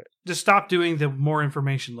 Right. Just stop doing the more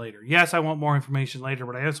information later. Yes, I want more information later,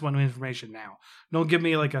 but I just want information now. Don't give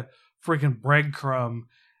me like a freaking breadcrumb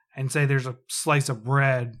and say there's a slice of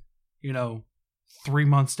bread, 3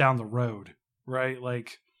 months down the road, right?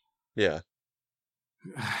 Like, yeah.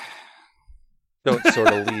 Don't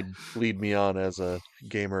sort of lead me on as a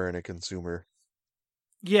gamer and a consumer.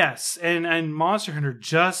 Yes, and Monster Hunter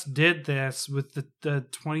just did this with the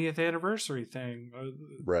 20th anniversary thing.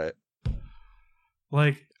 Right.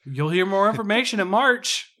 Like, you'll hear more information in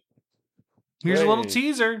March. Here's a little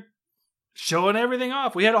teaser showing everything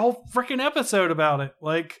off. We had a whole freaking episode about it.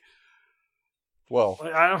 Like, well,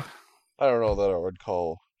 I don't know that I would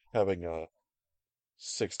call having a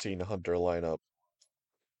 16 hunter lineup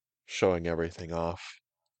showing everything off.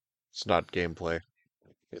 It's not gameplay.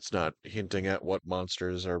 It's not hinting at what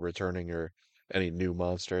monsters are returning or any new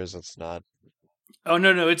monsters. It's not. Oh,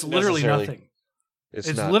 no, it's literally nothing.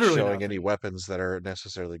 It's not literally showing nothing. any weapons that are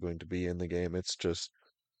necessarily going to be in the game. It's just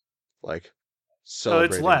like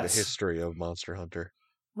celebrating the history of Monster Hunter.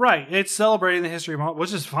 Right. It's celebrating the history of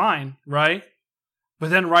which is fine, right? But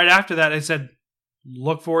then right after that, it said,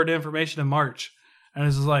 look forward to information in March. And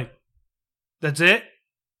it's just like, that's it?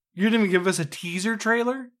 You didn't even give us a teaser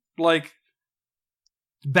trailer? Like,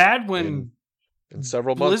 bad when... In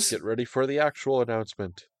several months, get ready for the actual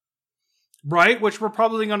announcement. Right? Which we're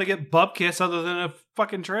probably going to get bupkiss other than a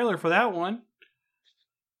fucking trailer for that one.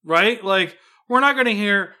 Right? Like, we're not going to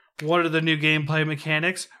hear what are the new gameplay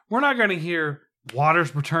mechanics. We're not going to hear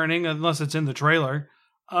water's returning unless it's in the trailer.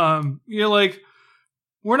 Like,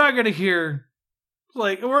 we're not going to hear...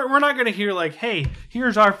 Like, we're not going to hear, like, hey,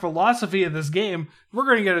 here's our philosophy of this game. We're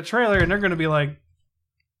going to get a trailer, and they're going to be like,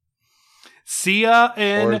 see ya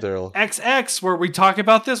in XX, where we talk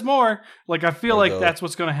about this more. Like, I feel like that's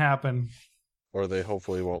what's going to happen. Or they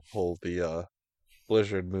hopefully won't pull the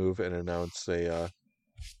Blizzard move and announce a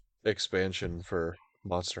expansion for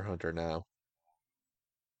Monster Hunter now.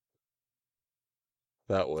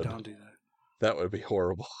 Don't do that. That would be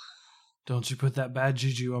horrible. Don't you put that bad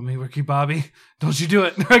juju on me, Ricky Bobby. Don't you do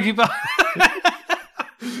it, Ricky Bobby.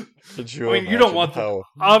 You don't want that.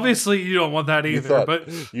 Obviously, you don't want that either.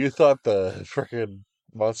 You thought the freaking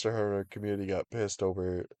Monster Hunter community got pissed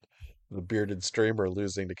over the bearded streamer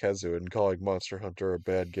losing to Kezu and calling Monster Hunter a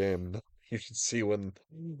bad game. You should see when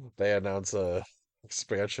they announce a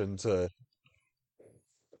expansion to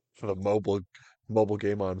the mobile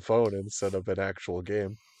game on phone instead of an actual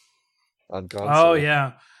game on console. Oh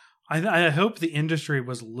yeah. I hope the industry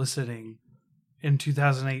was listening in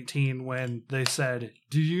 2018 when they said,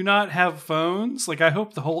 do you not have phones? Like, I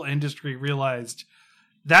hope the whole industry realized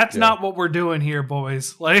that's not what we're doing here,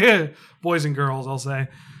 boys. Like, boys and girls, I'll say.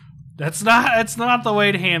 That's not the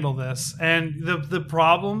way to handle this. And the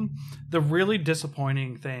problem, the really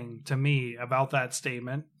disappointing thing to me about that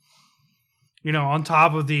statement, on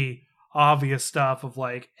top of the obvious stuff of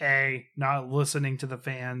like A, not listening to the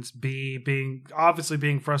fans, B, being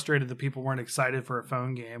frustrated that people weren't excited for a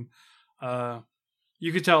phone game.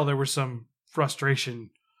 You could tell there was some frustration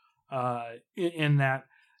in that.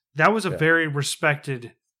 That was a very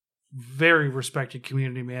respected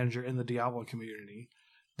community manager in the Diablo community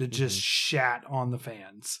that just shat on the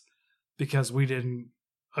fans because we didn't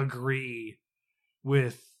agree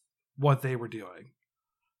with what they were doing.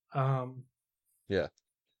 Yeah.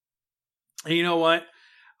 And you know what?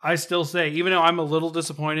 I still say, even though I'm a little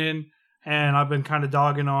disappointed and I've been kind of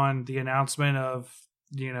dogging on the announcement of,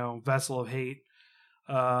 Vessel of Hate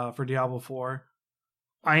for Diablo 4,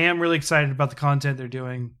 I am really excited about the content they're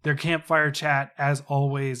doing. Their campfire chat, as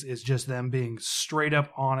always, is just them being straight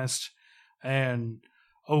up honest and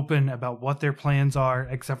open about what their plans are,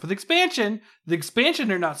 except for the expansion. The expansion,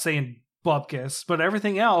 they're not saying bupkis, but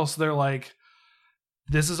everything else, they're like,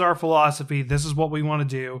 this is our philosophy. This is what we want to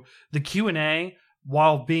do. The Q&A,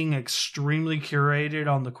 while being extremely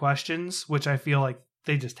curated on the questions, which I feel like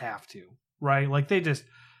they just have to, right? Like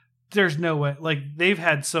there's no way, like they've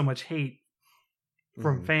had so much hate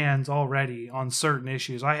from fans already on certain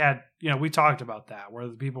issues. We talked about that, where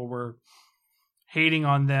the people were hating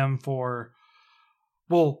on them for,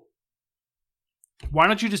 well, why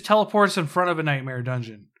don't you just teleport us in front of a nightmare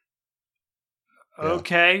dungeon? Yeah.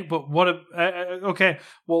 Okay, but what? Okay,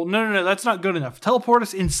 well, no, that's not good enough. Teleport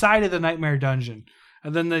us inside of the nightmare dungeon,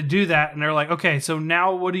 and then they do that, and they're like, okay, so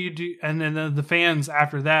now what do you do? And then the fans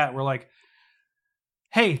after that were like,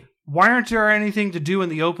 hey, why aren't there anything to do in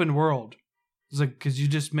the open world? It's like, because you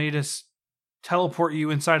just made us teleport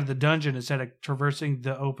you inside of the dungeon instead of traversing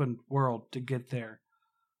the open world to get there.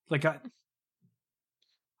 Like,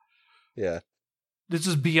 yeah, this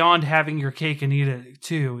is beyond having your cake and eat it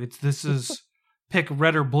too. This is pick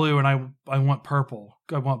red or blue, and I want purple.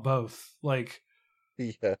 I want both. Like,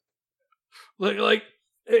 yeah, like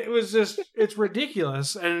it was just, it's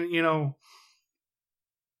ridiculous, and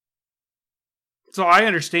so I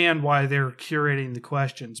understand why they're curating the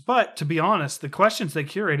questions, but to be honest, the questions they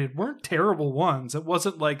curated weren't terrible ones. It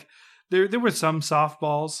wasn't like there were some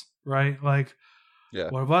softballs, right? Like, yeah,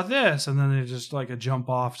 what about this? And then they just like a jump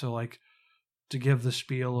off to give the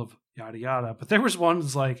spiel of yada yada. But there was one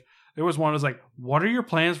that's like, what are your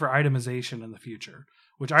plans for itemization in the future?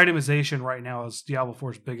 Which itemization right now is Diablo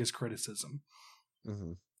 4's biggest criticism.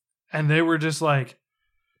 Mm-hmm. And they were just like,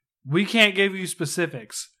 we can't give you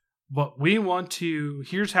specifics, but we want to,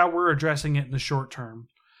 here's how we're addressing it in the short term.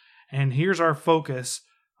 And here's our focus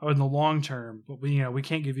in the long term. But we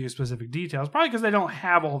can't give you specific details, probably because they don't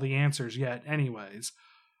have all the answers yet anyways.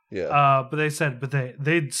 Yeah. But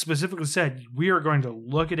they specifically said, we are going to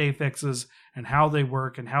look at affixes and how they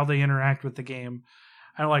work and how they interact with the game.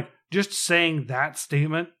 And like, just saying that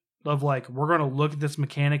statement of like, we're going to look at this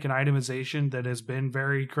mechanic and itemization that has been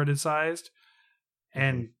very criticized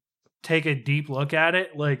and take a deep look at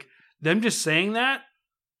it. Like, them just saying that,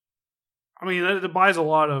 I mean, that buys a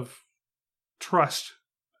lot of trust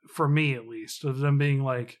for me, at least, of them being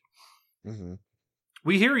like,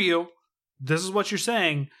 we hear you. This is what you're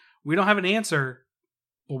saying. We don't have an answer,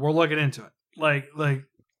 but we're looking into it. Like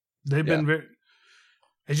they've been very.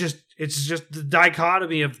 It's just the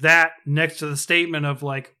dichotomy of that next to the statement of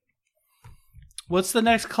like, what's the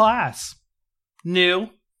next class? New.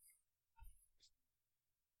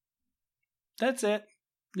 That's it.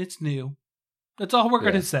 It's new. That's all we're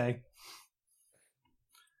going to say.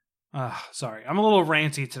 Sorry. I'm a little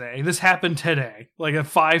ranty today. This happened today. Like at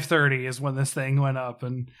 5:30 is when this thing went up.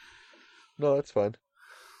 And no, that's fine.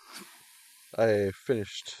 I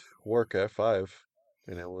finished work at 5,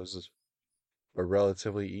 and it was a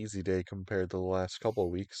relatively easy day compared to the last couple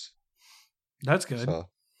of weeks. That's good. So I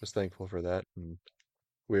was thankful for that. And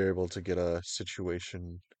we were able to get a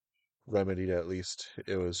situation remedied, at least.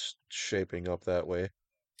 It was shaping up that way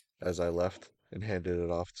as I left and handed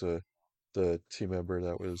it off to the team member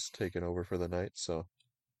that was taking over for the night. So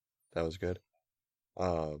that was good.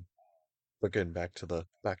 But getting back to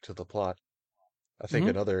the plot, I think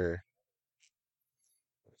another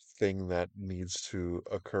thing that needs to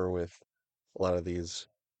occur with a lot of these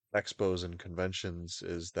expos and conventions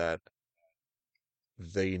is that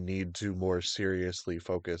they need to more seriously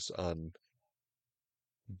focus on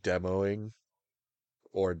demoing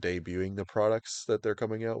or debuting the products that they're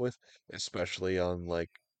coming out with, especially on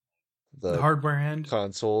like the the hardware end,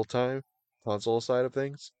 console side of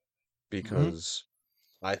things, because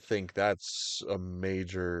I think that's a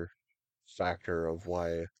major factor of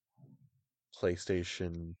why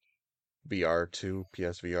PlayStation VR2,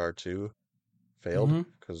 PSVR2 failed,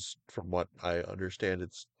 because from what I understand,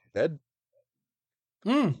 it's dead.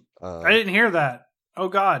 I didn't hear that. Oh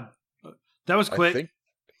God, that was quick.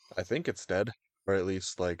 I think it's dead, or at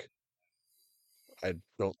least like I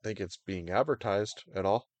don't think it's being advertised at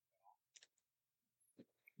all.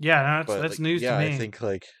 Yeah, that's like, news to me. I think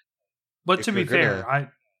like, but to be fair,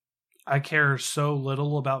 I care so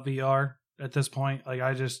little about VR at this point. Like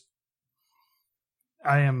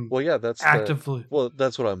I am. Well, yeah, that's actively.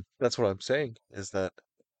 That's what I'm saying is that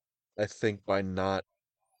I think by not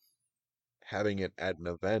having it at an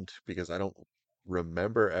event, because I don't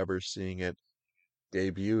remember ever seeing it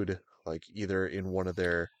debuted like either in one of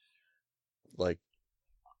their like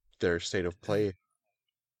their state of play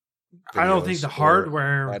I don't think the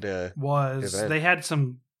hardware was. event.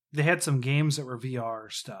 They had some games that were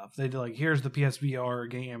VR stuff. They did like, here's the PSVR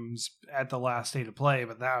games at the last state of play,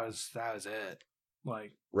 but that was it.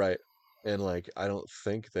 Like, right. And like I don't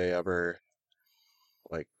think they ever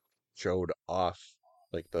like showed off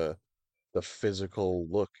like the physical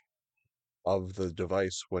look of the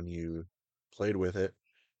device when you played with it,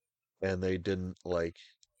 and they didn't like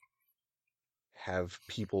have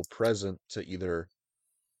people present to either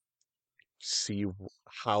see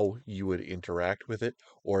how you would interact with it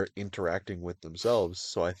or interacting with themselves.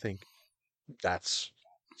 So I think that's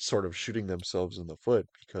sort of shooting themselves in the foot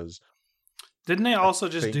because Didn't they I also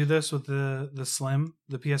just think, do this with the Slim,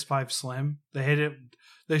 the PS5 Slim? They hit it.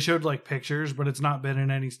 They showed like pictures, but it's not been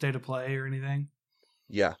in any state of play or anything.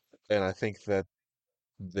 yeah, and I think that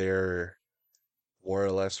they're more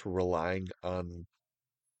or less relying on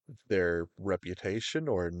their reputation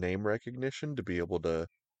or name recognition to be able to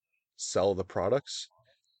sell the products.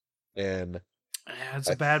 And It's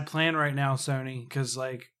I, a bad plan right now, Sony, because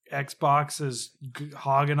like Xbox is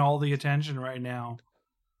hogging all the attention right now.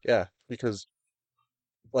 yeah, because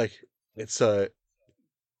like it's a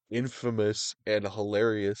infamous and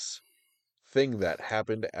hilarious thing that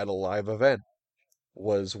happened at a live event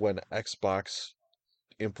was when Xbox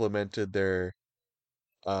implemented their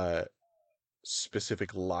uh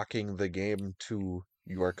specific locking the game to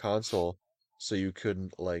your console so you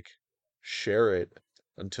couldn't like share it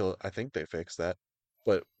until I think they fixed that.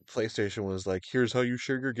 But PlayStation was like, here's how you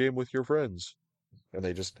share your game with your friends. And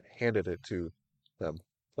they just handed it to them.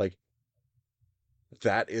 Like,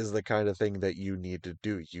 that is the kind of thing that you need to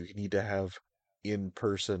do. You need to have in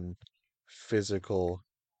person physical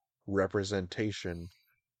representation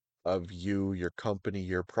of you, your company,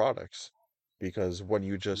 your products. Because when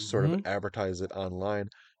you just sort of Mm-hmm. advertise it online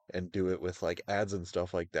and do it with like ads and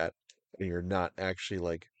stuff like that, and you're not actually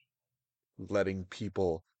like letting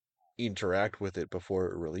people interact with it before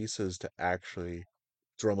it releases to actually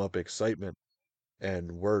drum up excitement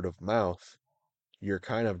and word of mouth, you're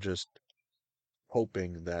kind of just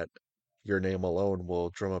hoping that your name alone will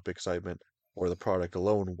drum up excitement or the product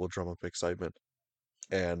alone will drum up excitement.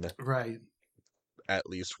 And Right. at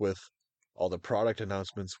least with all the product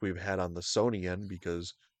announcements we've had on the Sony end,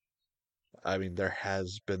 because I mean, there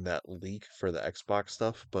has been that leak for the Xbox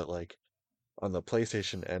stuff, but like on the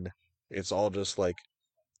PlayStation end, it's all just like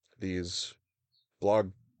these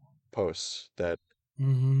blog posts that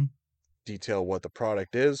Mm-hmm. detail what the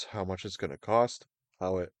product is, how much it's going to cost,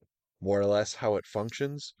 how it more or less how it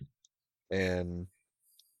functions, and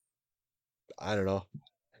I don't know.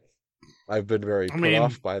 I've been very I put mean,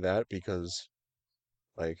 off by that because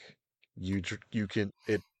like you can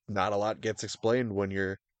it not a lot gets explained when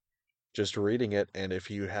you're just reading it, and if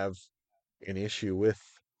you have an issue with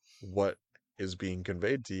what is being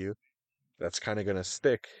conveyed to you, that's kind of going to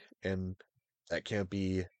stick, and that can't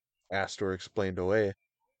be asked or explained away.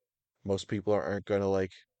 Most people aren't going to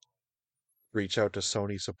like reach out to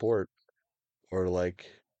Sony support or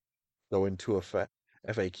like go into a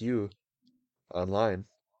FAQ online.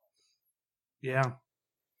 yeah.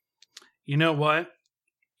 You know what?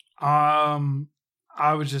 Um,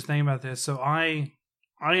 I was just thinking about this. So I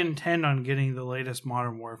intend on getting the latest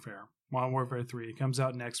Modern Warfare 3. It comes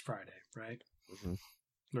out next Friday, right? Hmm.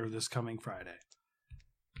 Or this coming Friday.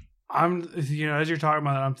 As you're talking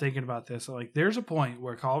about that, I'm thinking about this. Like, there's a point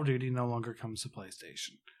where Call of Duty no longer comes to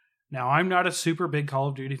PlayStation. Now, I'm not a super big Call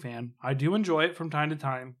of Duty fan. I do enjoy it from time to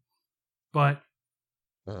time, but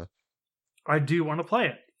Uh, I do want to play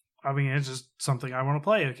it. I mean, it's just something I want to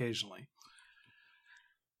play occasionally.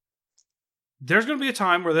 There's going to be a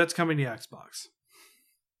time where that's coming to Xbox,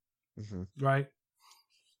 hmm. right?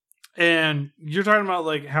 And you're talking about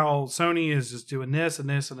like how Sony is just doing this and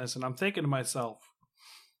this and this, and I'm thinking to myself,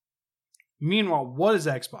 meanwhile, what is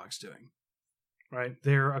Xbox doing? Right?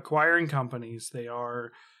 They're acquiring companies. They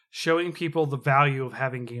are showing people the value of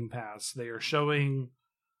having Game Pass. They are showing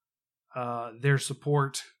their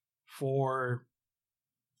support for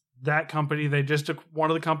that company.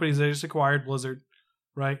 One of the companies they just acquired, Blizzard,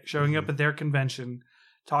 right? Showing Hmm. up at their convention,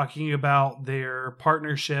 talking about their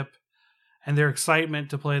partnership and their excitement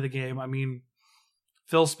to play the game. I mean,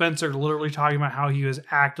 Phil Spencer literally talking about how he has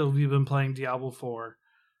actively been playing Diablo 4,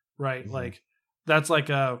 right? Hmm. Like, that's like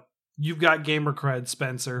a, you've got gamer cred,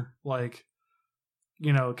 Spencer, like,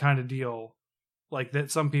 kind of deal. Like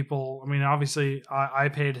that some people, I mean, obviously I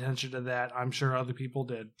paid attention to that. I'm sure other people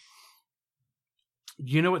did.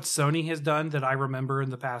 You know what Sony has done that I remember in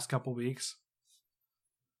the past couple weeks?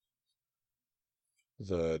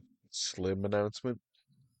 The Slim announcement.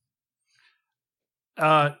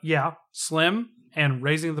 Yeah, Slim and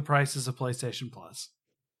raising the prices of PlayStation Plus.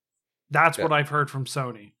 That's Yeah, what I've heard from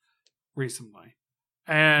Sony recently.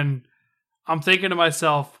 And I'm thinking to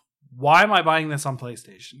myself, why am I buying this on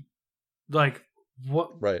PlayStation? Like,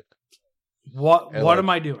 what right. what And what am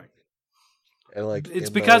like I doing? and like It's in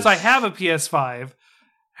because I have those a PS5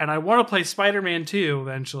 and I want to play Spider-Man 2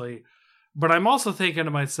 eventually, but I'm also thinking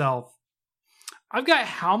to myself, I've got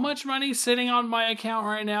how much money sitting on my account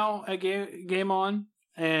right now at Game On,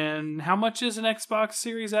 and how much is an Xbox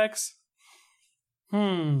Series X?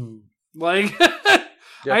 Like,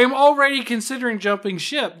 Yeah, I am already considering jumping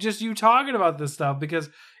ship, just you talking about this stuff, because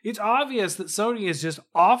it's obvious that Sony is just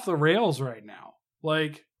off the rails right now.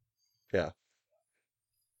 Like, yeah.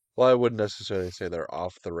 Well, I wouldn't necessarily say they're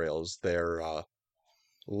off the rails. They're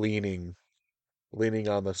leaning leaning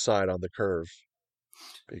on the side on the curve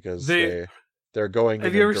because they they're going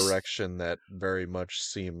have in you a ever direction that very much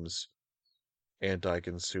seems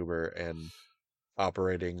anti-consumer and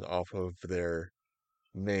operating off of their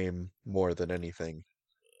name more than anything.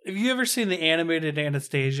 have you ever seen the animated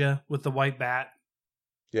Anastasia with the white bat?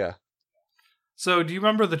 Yeah, So, do you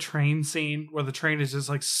remember the train scene where the train is just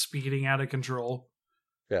like speeding out of control?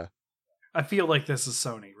 yeah, I feel like this is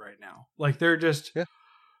Sony right now. Like they're just, yeah,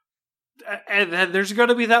 and then there's going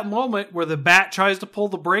to be that moment where the bat tries to pull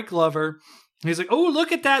the brake lever. He's like, "Oh,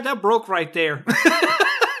 look at that! That broke right there."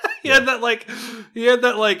 he yeah, had that like, he had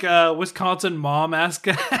that like Wisconsin mom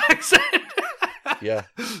accent, yeah.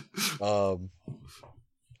 Um,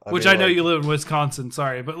 I which mean, I know like, you live in Wisconsin.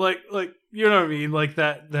 Sorry, but like you know what I mean? Like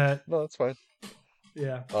that. no, that's fine.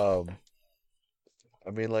 Yeah, Um,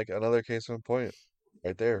 I mean, like another case in point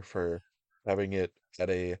right there for having it at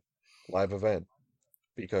a live event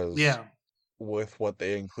because yeah, with what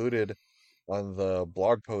they included on the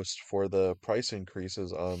blog post for the price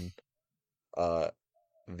increases on uh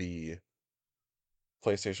the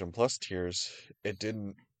PlayStation Plus tiers, it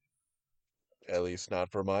didn't, at least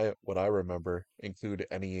not for my what I remember, include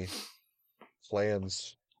any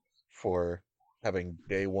plans for having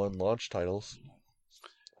day one launch titles,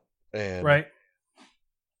 and right.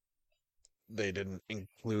 they didn't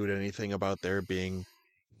include anything about there being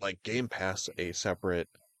like Game Pass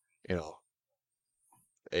you know,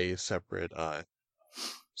 a separate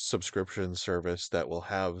subscription service that will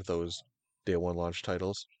have those day one launch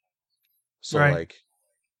titles. So Right. like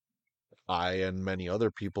I and many other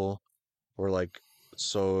people were like,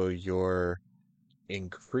 so you're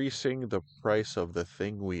increasing the price of the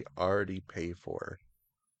thing we already pay for,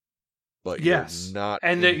 but you're Yes. not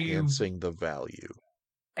And that enhancing the value.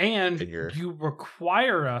 And you're you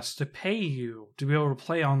require us to pay you to be able to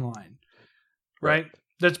play online, right.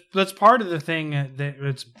 right? That's part of the thing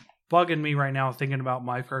that's bugging me right now thinking about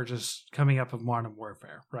my purchase coming up of Modern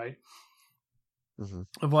Warfare, right? Hmm.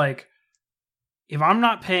 Of like, if I'm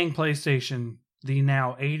not paying PlayStation the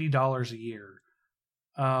now $80 a year,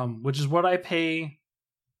 which is what I pay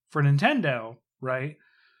for Nintendo, right?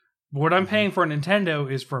 What I'm Hmm. paying for Nintendo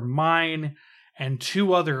is for mine and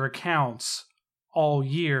two other accounts all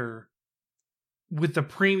year with the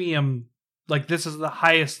premium. Like, this is the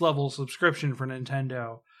highest level subscription for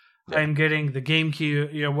Nintendo. Yeah. I'm getting the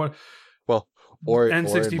GameCube, what Well, or in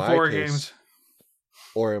my N64 games. case,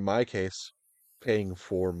 or in my case, paying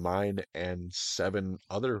for mine and seven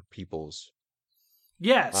other people's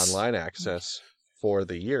Yes. online access for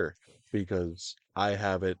the year because I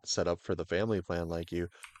have it set up for the family plan like you,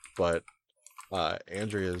 but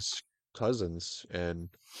Andrea's cousins and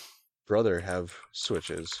brother have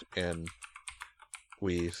Switches and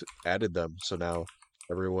added them, so now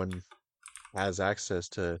everyone has access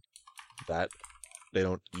to that. They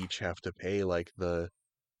don't each have to pay like the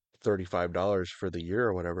 $35 for the year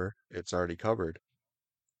or whatever. It's already covered.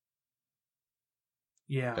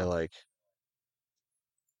 Yeah. And like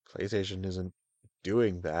PlayStation isn't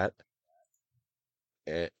doing that.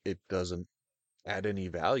 It doesn't add any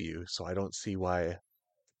value, so I don't see why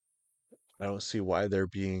they're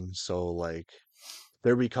being so like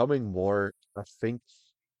they're becoming more, I think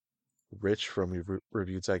Rich from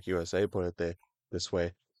Review Tech USA put it this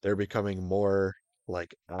way. They're becoming more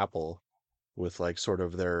like Apple with like sort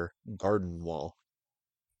of their garden wall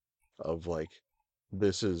of like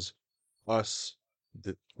this is us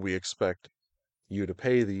that we expect you to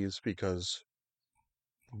pay these because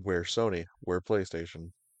we're Sony, we're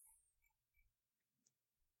PlayStation.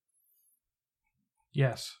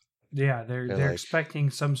 Yes. Yeah, And they're like expecting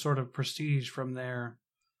some sort of prestige from their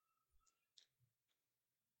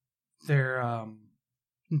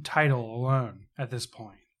title alone at this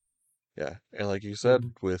point. yeah, and like you said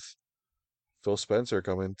Mm. with Phil Spencer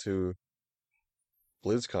coming to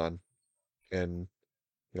BlizzCon and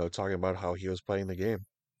talking about how he was playing the game.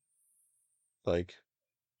 Like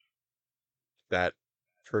that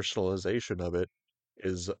personalization of it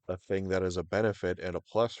is a thing that is a benefit and a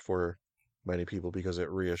plus for many people because it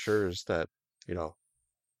reassures that, you know,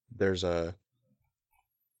 there's a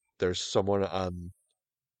there's someone on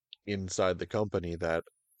inside the company that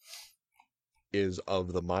is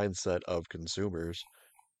of the mindset of consumers,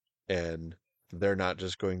 and they're not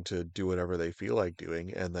just going to do whatever they feel like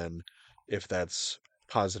doing. And then if that's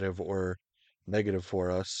positive or negative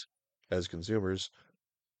for us as consumers,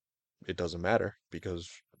 it doesn't matter because,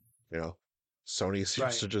 you know, Sony seems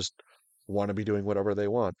Right. to just want to be doing whatever they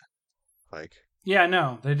want. Like, Yeah,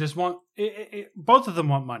 no, they just want both of them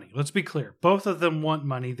want money. Let's be clear. Both of them want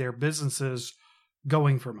money. Their businesses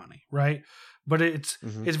going for money, right? But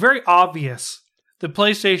hmm it's very obvious the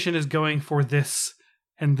PlayStation is going for this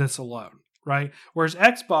and this alone, right? Whereas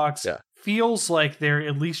Xbox yeah, feels like they're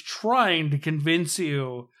at least trying to convince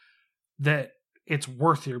you that it's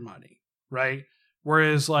worth your money, right?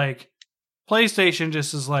 Whereas like PlayStation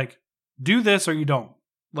just is like, do this or you don't.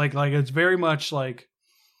 Like it's very much like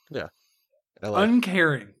yeah. And like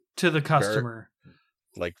uncaring to the very customer.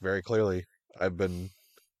 very clearly, I've been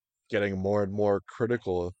getting more and more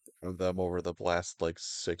critical of them over the last like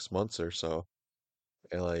 6 months or so.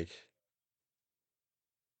 And like,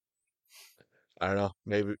 I don't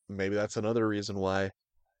know, maybe that's another reason why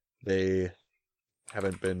they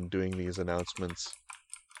haven't been doing these announcements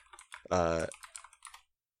uh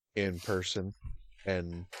in person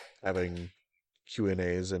and having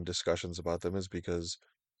Q&As and discussions about them, is because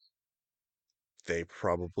they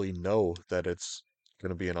probably know that it's going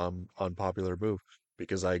to be an unpopular move.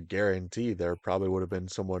 Because I guarantee there probably would have been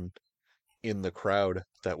someone in the crowd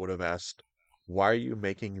that would have asked, "Why are you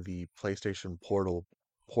making the PlayStation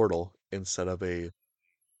Portal instead of a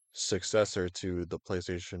successor to the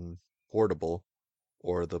PlayStation Portable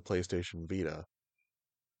or the PlayStation Vita?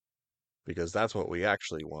 Because that's what we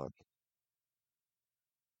actually want."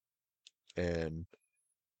 And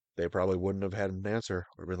they probably wouldn't have had an answer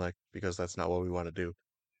or been like, "Because that's not what we want to do."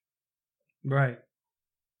 Right.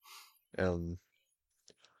 And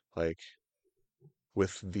like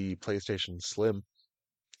with the PlayStation Slim,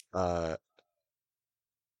 uh,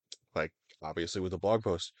 like obviously with the blog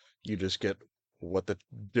post, you just get what the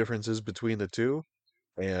difference is between the two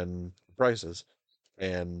and prices.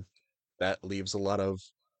 And that leaves a lot of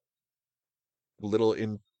little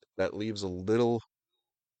in that leaves a little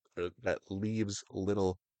that leaves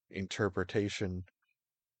little interpretation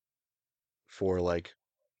for like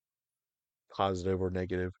positive or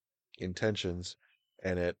negative intentions,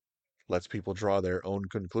 and it lets people draw their own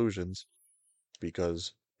conclusions,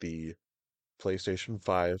 because the PlayStation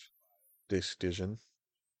 5 disc edition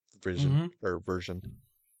Mm-hmm. version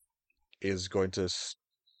is going to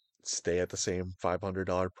stay at the same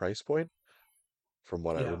 $500 price point from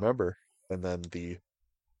what I Yeah. remember. And then the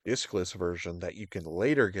discless version that you can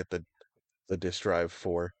later get the disk drive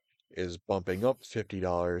for is bumping up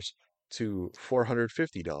 $50 to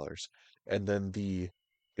 $450. And then the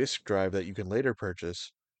disk drive that you can later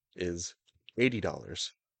purchase is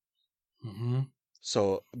 $80. Mm-hmm.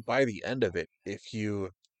 So by the end of it, if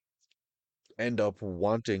you end up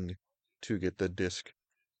wanting to get the disk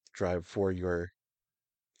drive for your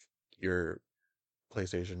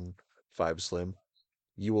PlayStation 5 Slim,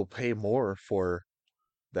 you will pay more for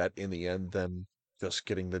that in the end than just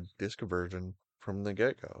getting the disc version from the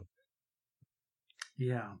get-go.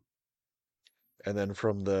 Yeah. And then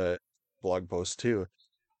from the blog post too,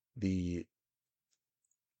 the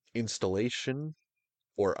installation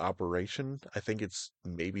or operation, I think it's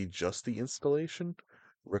maybe just the installation,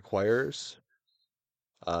 requires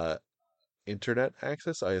uh internet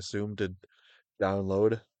access, I assume, to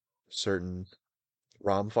download certain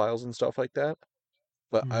ROM files and stuff like that.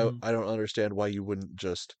 But I Mm-hmm. I don't understand why you wouldn't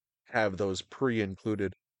just have those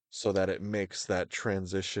pre-included so that it makes that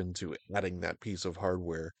transition to adding that piece of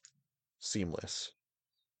hardware seamless,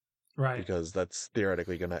 Right. because that's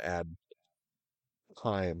theoretically going to add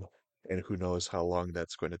time, and who knows how long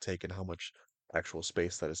that's going to take and how much actual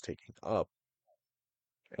space that is taking up.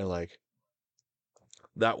 And like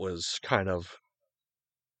that was kind of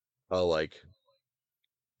a like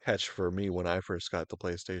catch for me when I first got the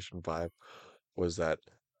PlayStation 5, was that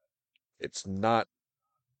it's not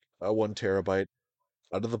a 1 terabyte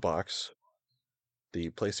out of the box. The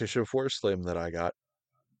PlayStation 4 Slim that I got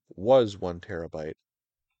was 1 terabyte.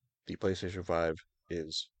 The PlayStation 5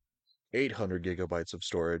 is 800 gigabytes of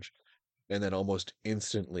storage, and then almost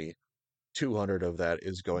instantly 200 of that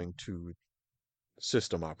is going to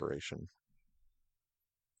system operation.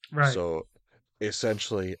 Right. So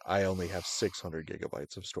essentially, I only have 600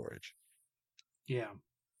 gigabytes of storage Yeah.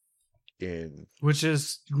 in Which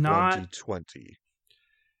is not 2020.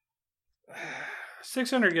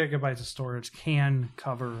 600 gigabytes of storage can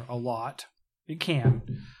cover a lot. It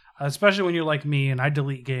can, especially when you're like me and I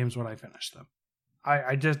delete games when I finish them.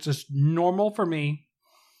 I just normal for me.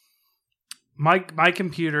 My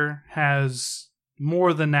computer has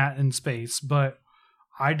more than that in space, but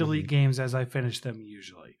I delete Mhm. games as I finish them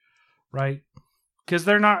usually, right? Because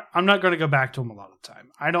I'm not going to go back to them a lot of the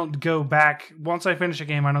time. I don't go back, once I finish a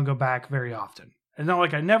game, I don't go back very often. It's not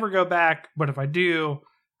like I never go back, but if I do,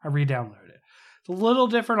 I re-download it. It's a little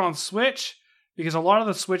different on Switch, because a lot of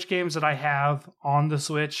the Switch games that I have on the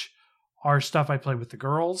Switch are stuff I play with the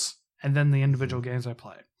girls, and then the individual games I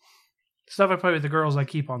play. Stuff I play with the girls I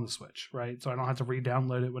keep on the Switch, right? So I don't have to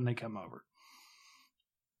re-download it when they come over.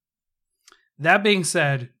 That being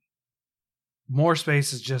said, more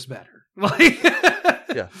space is just better.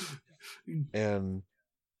 Yeah. And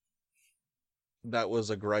that was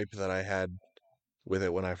a gripe that I had with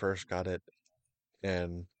it when I first got it.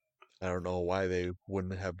 And I don't know why they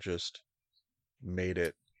wouldn't have just made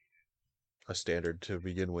it a standard to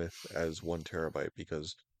begin with as 1 terabyte,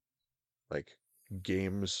 because like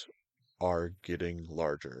games are getting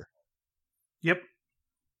larger, Yep.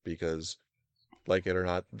 because like it or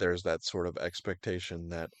not, there's that sort of expectation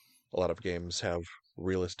that a lot of games have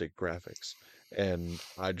realistic graphics. And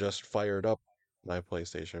I just fired up my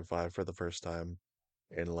PlayStation 5 for the first time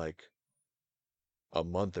in like a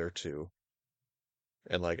month or two,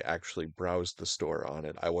 and like actually browsed the store on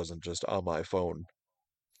it. I wasn't just on my phone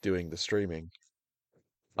doing the streaming.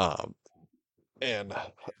 Um, and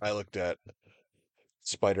I looked at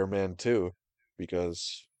Spider-Man 2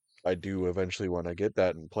 because I do eventually want to get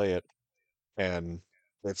that and play it, and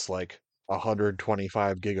it's like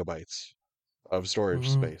 125 gigabytes of storage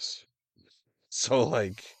Mm-hmm. space. So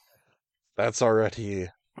like that's already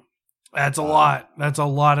That's a uh lot. That's a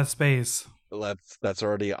lot of space. that's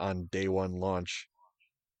already on day one launch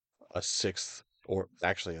a sixth, or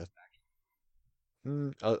actually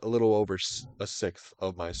a little over a sixth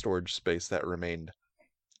of my storage space that remained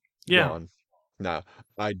Yeah. gone. Now,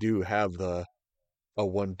 I do have a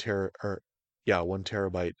 1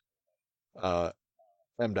 terabyte uh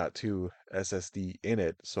M.2 SSD in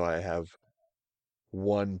it, so I have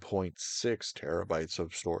 1.6 terabytes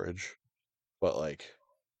of storage. But like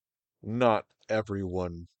not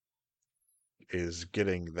everyone is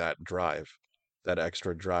getting that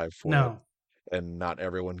extra drive for it, No, and not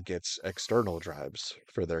everyone gets external drives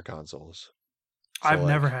for their consoles. So I've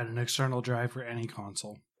never like, had an external drive for any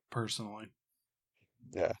console, personally.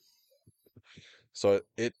 yeah. So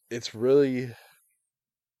it's really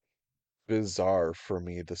bizarre for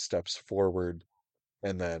me, the steps forward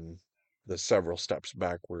and then the several steps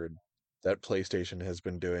backward that PlayStation has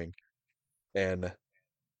been doing, and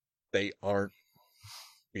they aren't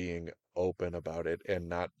being open about it and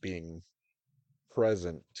not being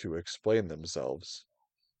present to explain themselves.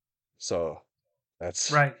 So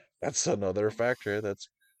that's Right. that's another factor that's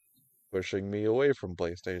pushing me away from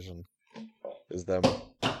PlayStation, is them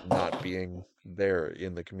not being there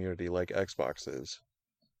in the community like Xbox is.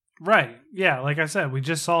 Right. Yeah, like I said, we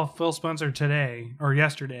just saw Phil Spencer today or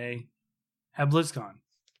yesterday at BlizzCon.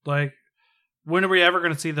 Like, when are we ever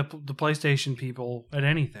going to see the PlayStation people at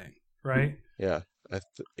anything, right? Yeah.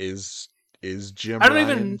 Is I Jim don't Ryan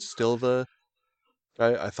even still the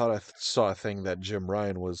I thought saw a thing that Jim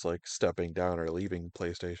Ryan was like stepping down or leaving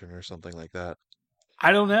PlayStation or something like that.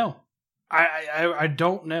 I don't know. I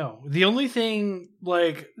don't know. The only thing,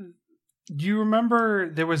 like, do you remember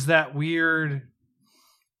there was that weird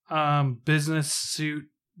business suit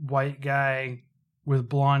white guy with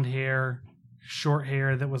blonde hair, short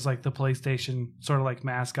hair, that was like the PlayStation sort of like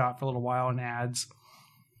mascot for a little while in ads?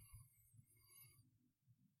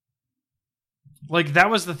 Like, that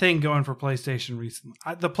was the thing going for PlayStation recently.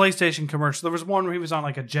 The PlayStation commercial, there was one where he was on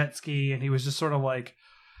like a jet ski and he was just sort of like,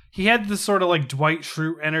 he had this sort of like Dwight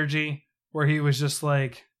Schrute energy where he was just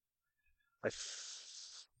like, I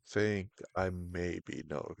think I maybe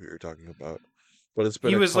know who you're talking about, but it's been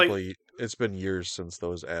he was like, it's been years since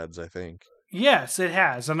those ads, I think. yes, it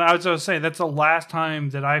has. And I was going to say, that's the last time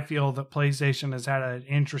that I feel that PlayStation has had an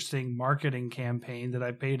interesting marketing campaign that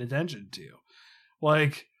I paid attention to.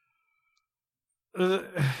 Like, uh,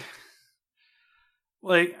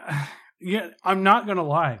 like, yeah, I'm not going to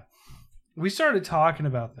lie. We started talking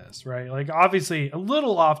about this, right? Like, obviously a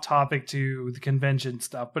little off topic to the convention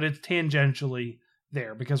stuff, but it's tangentially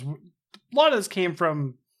there because a lot of this came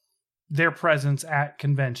from their presence at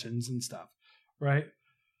conventions and stuff, right?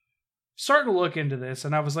 Starting to look into this,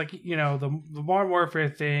 and I was like, the Modern Warfare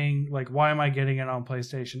thing, like, why am I getting it on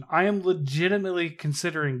PlayStation? I am legitimately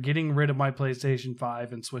considering getting rid of my PlayStation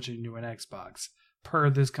 5 and switching to an Xbox per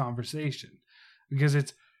this conversation, because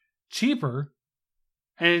it's cheaper,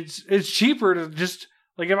 and it's cheaper to just,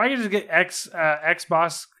 like, if I could just get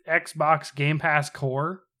Xbox Game Pass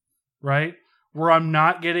Core, right, where I'm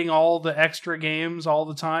not getting all the extra games all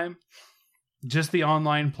the time, just the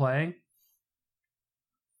online play.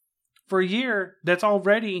 for a year, that's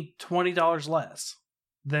already $20 less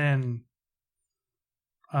than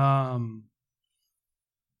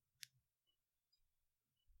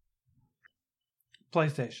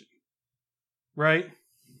PlayStation, right?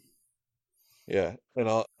 Yeah, and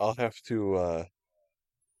I'll have to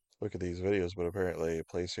look at these videos, but apparently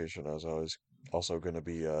PlayStation is always also going to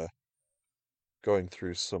be going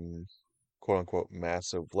through some quote unquote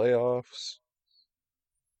massive layoffs.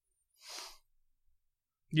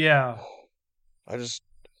 Yeah. I just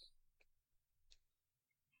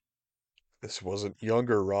this wasn't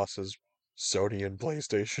younger Ross's Sony and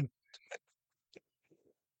PlayStation.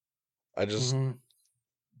 I just hmm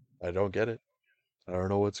I don't get it. I don't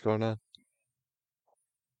know what's going on.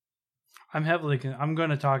 I'm going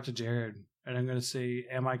to talk to Jared and I'm going to say,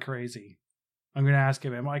 am I crazy? I'm going to ask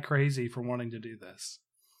him, am I crazy for wanting to do this?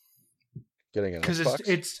 Getting an Because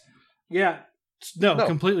Xbox? yeah, no, No.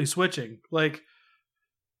 completely switching. Like,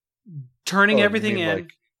 turning Oh, you everything mean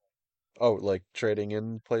in. like trading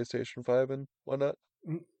in PlayStation 5 and whatnot?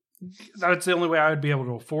 That's the only way I would be able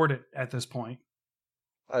to afford it at this point.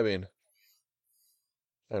 I mean,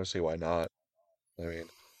 I don't see why not. I mean,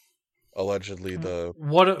 allegedly the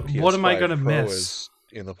What am I PS5 going to Pro miss? is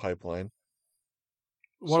in the pipeline.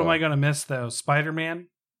 What am I So, going to miss though? Spider-Man?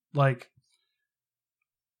 Like,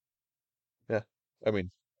 yeah. I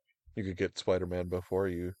mean, you could get Spider-Man before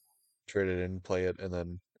you trade it in, play it, and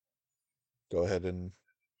then go ahead and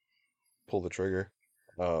pull the trigger.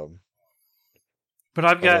 Um, but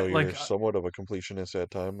I've I know got you're like somewhat of a completionist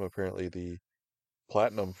at time. Apparently, the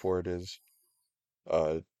platinum for it is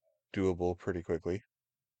uh doable pretty quickly.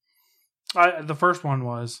 the first one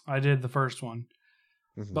was. I did the first one.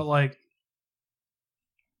 Hmm. But like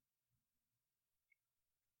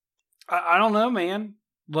I don't know, man.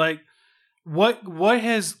 Like what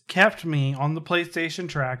has kept me on the PlayStation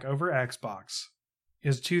track over Xbox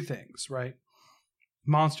is two things, right?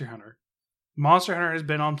 Monster Hunter. Monster Hunter has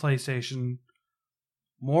been on PlayStation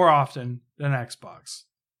more often than Xbox,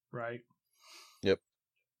 right? Yep.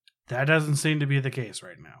 That doesn't seem to be the case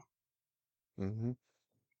right now. Hmm.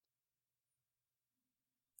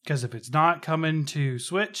 Because if it's not coming to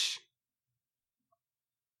Switch,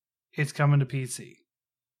 it's coming to PC,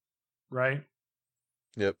 right?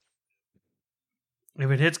 Yep. If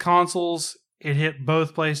it hits consoles, it hit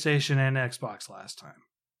both PlayStation and Xbox last time.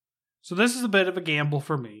 So this is a bit of a gamble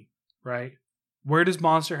for me, right? Where does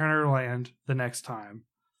Monster Hunter land the next time?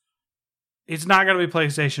 It's not going to be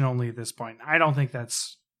PlayStation only at this point. I don't think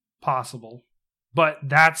that's possible. But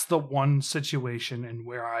that's the one situation and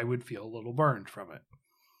where I would feel a little burned from it.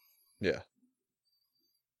 Yeah.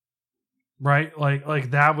 Right?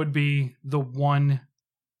 Like that would be the one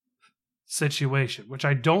situation, which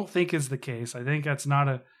I don't think is the case. I think that's not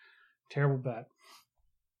a terrible bet.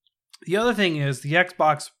 The other thing is the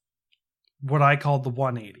Xbox, what I called the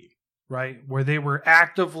 180, right? Where they were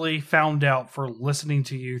actively found out for listening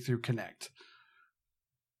to you through Connect.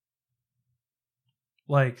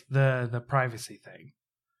 Like the privacy thing.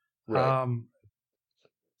 Right.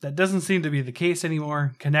 That doesn't seem to be the case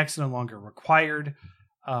anymore. Connect's no longer required.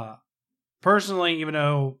 Personally, even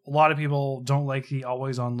though a lot of people don't like the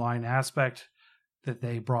always online aspect that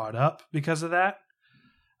they brought up because of that,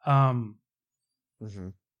 Hmm.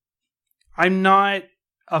 I'm not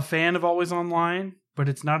a fan of always online, but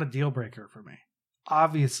it's not a deal breaker for me.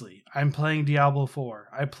 Obviously, I'm playing Diablo 4.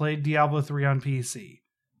 I played Diablo 3 on PC.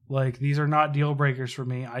 Like, these are not deal breakers for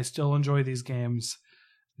me. I still enjoy these games.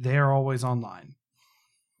 They are always online.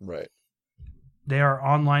 Right. They are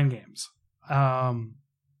online games. Now,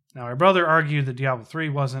 my brother argued that Diablo 3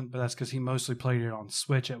 wasn't, but that's because he mostly played it on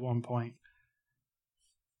Switch at one point.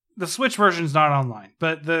 The Switch version's not online,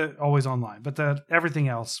 but the always online. But the everything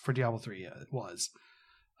else for Diablo 3 was.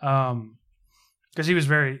 Because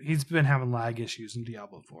he's been having lag issues in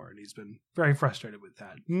Diablo 4, and he's been very frustrated with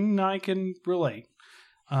that. I can relate.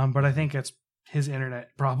 But I think it's his internet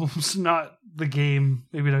problems, not the game.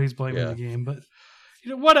 Maybe he's blaming Yeah. the game, but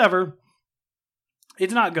whatever.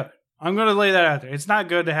 It's not good. I'm going to lay that out there. It's not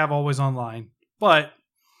good to have always online, but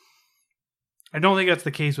I don't think that's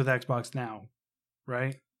the case with Xbox now,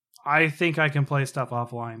 right? I think I can play stuff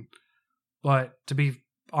offline, but to be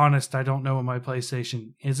honest, I don't know when my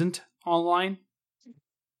PlayStation isn't online.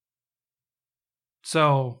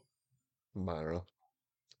 So, I don't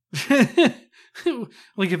know.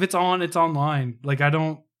 like if it's on, it's online. Like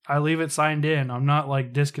I leave it signed in. I'm not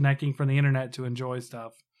like disconnecting from the internet to enjoy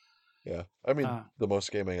stuff. Yeah. I mean, Uh, the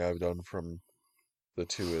most gaming I've done from the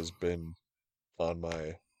two has been on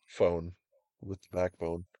my phone with the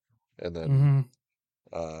backbone. And then mm-hmm.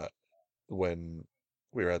 uh when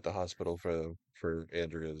we were at the hospital for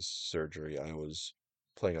Andrea's surgery, I was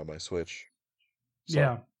playing on my Switch. So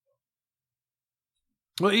Yeah.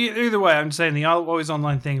 Well, either way, I'm saying the always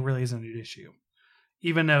online thing really isn't an issue,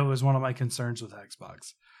 even though it was one of my concerns with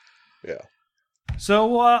Xbox. yeah,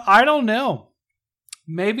 So I don't know.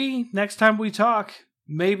 Maybe next time we talk,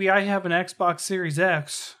 maybe I have an Xbox Series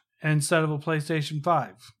X instead of a PlayStation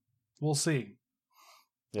 5. We'll see.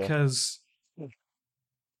 yeah, Because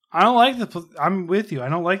I don't like I'm with you. I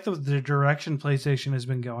don't like the direction PlayStation has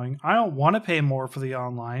been going. I don't want to pay more for the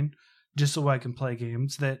online just so I can play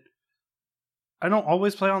games that I don't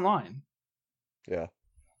always play online. yeah.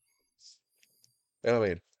 And I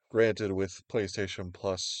mean, granted, with PlayStation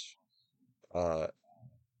Plus, uh,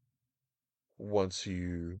 once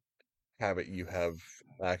you have it, you have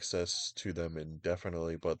access to them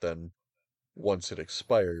indefinitely. But then once it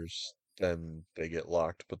expires, then they get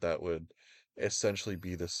locked. But that would essentially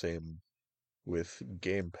be the same with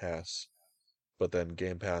Game Pass. But then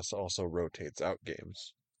Game Pass also rotates out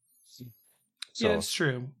games. Yeah, So it's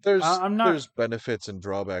true. there's I'm not. there's benefits and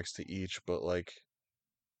drawbacks to each, but like,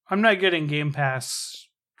 I'm not getting Game Pass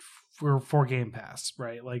for Game Pass,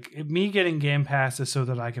 right? Like me getting Game Pass is so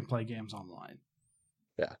that I can play games online.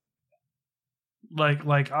 yeah,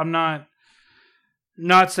 Like I'm not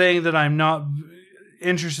saying that I'm not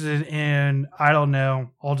interested in, I don't know,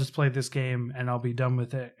 I'll just play this game and I'll be done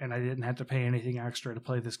with it, and I didn't have to pay anything extra to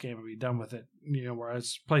play this game and be done with it.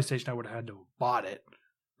 Whereas PlayStation, I would have had to have bought it,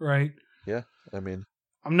 right? yeah. I mean,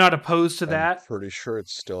 I'm not opposed to I'm that. pretty sure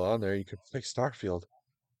it's still on there. You could play Starfield.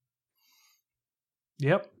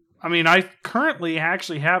 Yep. I mean, I currently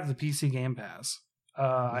actually have the PC Game Pass.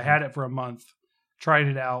 I Hmm. had it for a month, tried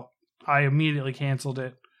it out. I immediately canceled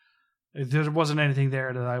it. There wasn't anything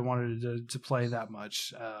there that I wanted to play that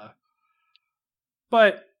much.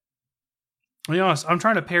 But to be honest, I'm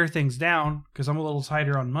trying to pare things down because I'm a little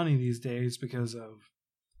tighter on money these days because of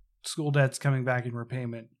school debts coming back in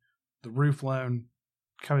repayment, the roof loan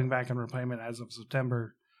coming back in repayment as of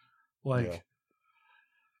September. Like, Yeah.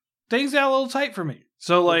 things got a little tight for me.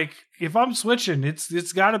 So like, if I'm switching,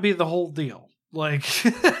 it's got to be the whole deal. Like,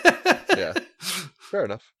 Yeah. Fair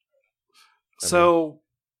enough. So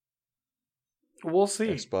we'll see.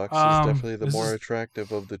 Xbox is definitely the This more is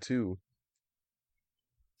attractive of the two.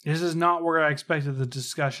 this is not where I expected the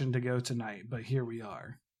discussion to go tonight, but here we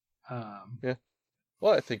are. Yeah.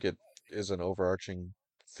 Well, I think it is an overarching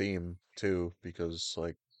theme too, because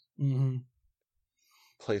like mhm.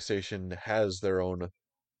 PlayStation has their own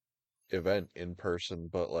event in person,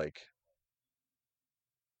 but like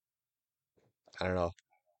I don't know,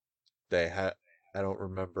 they had I don't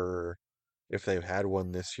remember if they've had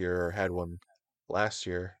one this year or had one last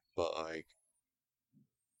year, but like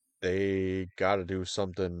they got to do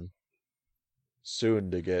something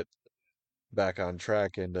soon to get back on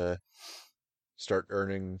track and start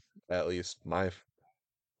earning at least my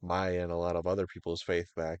and a lot of other people's faith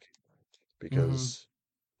back, Mhm. because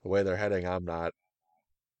the way they're heading, I'm not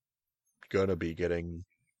gonna be getting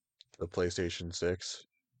the PlayStation 6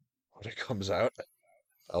 when it comes out.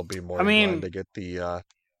 I'll be I more inclined mean, to get the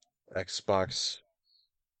Xbox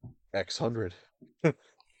X100,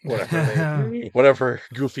 whatever they're whatever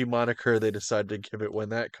goofy moniker they decide to give it when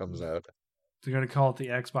that comes out. gonna call it the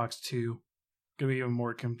Xbox Two. Gonna be even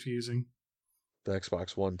more confusing. The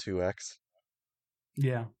Xbox One 2X,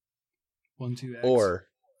 Yeah, 1 2X. or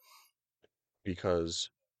because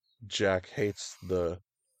Jack hates the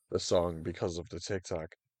song because of the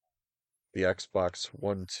TikTok, the Xbox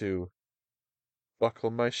One 2 buckle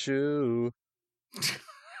my shoe.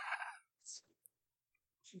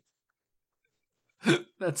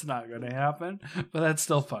 That's not gonna happen, but that's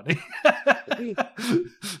still funny.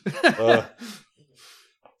 Uh,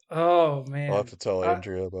 Oh I'll have man. to tell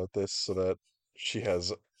Andrea about this so that she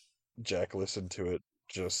has Jack listen to it,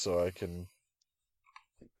 just so I can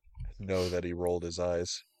know that he rolled his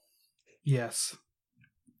eyes. Yes.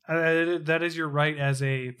 That is your right as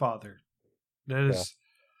a father. That Yeah. is,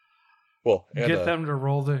 Well, get them to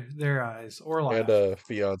roll their eyes or and laugh. a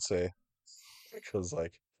fiance, because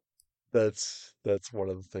like that's one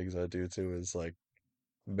of the things I do too, is like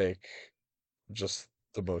make just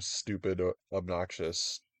the most stupid,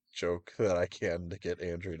 obnoxious joke that I can to get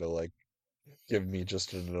Andrea to like give me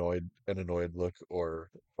just an annoyed look or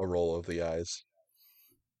a roll of the eyes.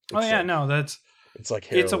 Oh It's yeah, like no, it's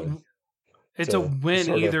like it's heroin a it's a to win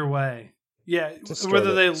sort of either way. Yeah, to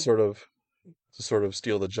whether they. sort of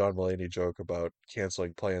steal the John Mulaney joke about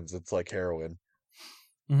canceling plans. It's like heroin.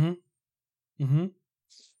 Mm-hmm. Mm-hmm.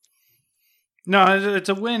 No, it's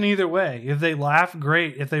a win either way. If they laugh,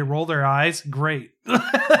 great. If they roll their eyes, great.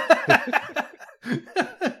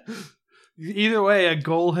 Either way, a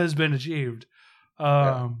goal has been achieved.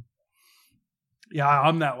 Yeah. Um, Yeah,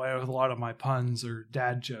 I'm that way with a lot of my puns or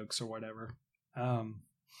dad jokes or whatever.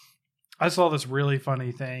 I saw this really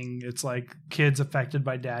funny thing. It's like kids affected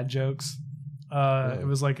by dad jokes. It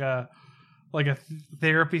was like a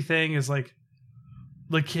therapy thing. Is like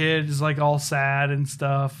the kid is like all sad and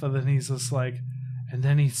stuff, and then he's just like, and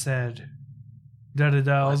then he said, da da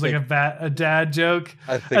da. It was like a dad joke.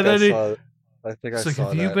 I think I saw. I think I saw that.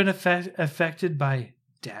 Have you been affected by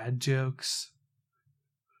dad jokes?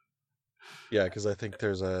 Yeah, because I think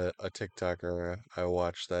there's a TikToker I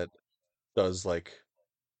watch that does like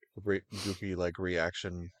goofy like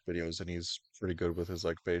reaction videos, and he's pretty good with his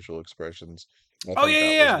like facial expressions. I Oh think that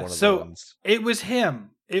was yeah. one of the So ones. it was him.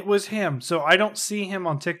 It was him. So I don't see him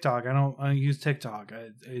on TikTok. I don't use TikTok.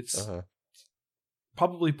 It's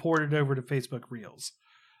probably ported over to Facebook Reels.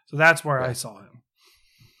 So that's where I saw him.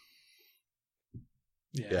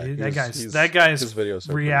 Yeah, that guy's his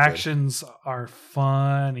videos reactions are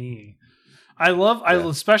funny. I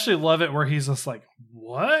especially love it where he's just like,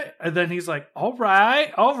 what? And then he's like, all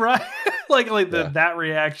right. That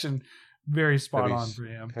reaction, very spot on for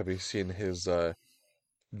him. Have you seen his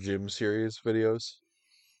gym series videos?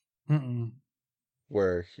 Mm-mm.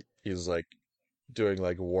 Where he's like doing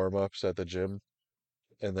like warm-ups at the gym,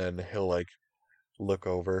 and then he'll like look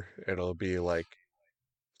over and it'll be like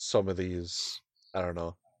some of these, I don't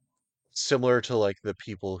know, similar to like the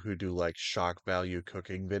people who do like shock value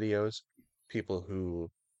cooking videos, people who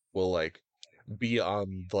will like be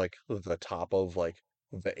on like the top of like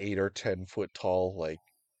the 8 or 10 foot tall like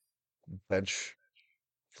bench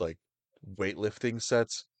like weightlifting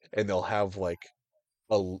sets, and they'll have like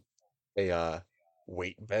a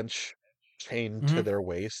weight bench chained to their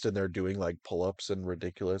waist, and they're doing like pull-ups and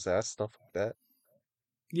ridiculous ass stuff like that.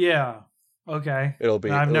 Yeah. Okay.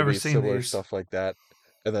 I've never seen similar these. stuff like that.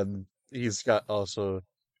 And then he's got also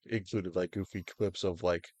included like goofy clips of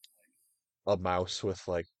like a mouse with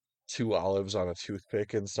like 2 olives on a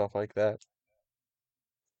toothpick and stuff like that.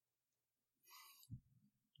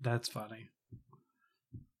 That's funny.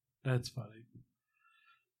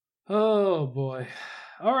 Oh boy.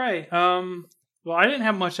 All right. Well, I didn't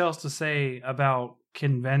have much else to say about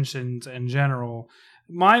conventions in general.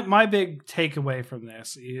 My big takeaway from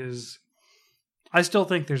this is I still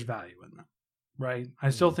think there's value in them. Right? I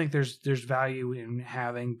still think there's value in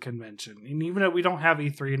having convention. And even though we don't have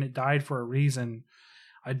E3 and it died for a reason,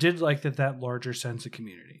 I did like that larger sense of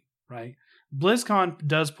community, right? BlizzCon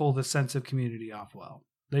does pull the sense of community off well.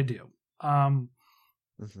 They do. I'm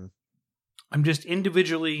just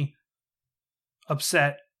individually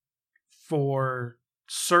upset for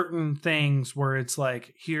certain things where it's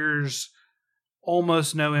like, here's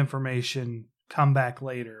almost no information, come back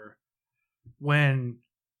later, when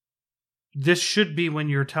this should be when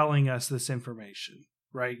you're telling us this information,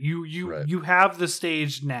 right? You have the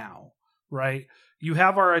stage now, right? You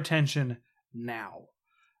have our attention now.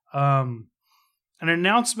 An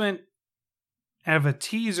announcement of a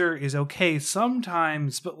teaser is okay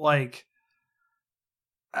sometimes, but like,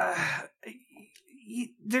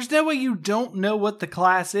 there's no way you don't know what the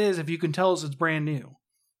class is if you can tell us it's brand new,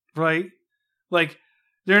 right? Like,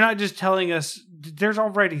 they're not just telling us there's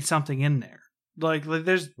already something in there. Like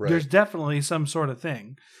there's definitely some sort of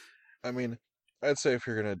thing. I mean, I'd say if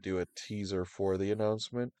you're gonna do a teaser for the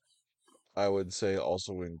announcement, I would say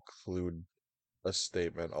also include a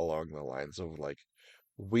statement along the lines of like,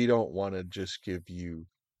 we don't want to just give you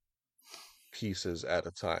pieces at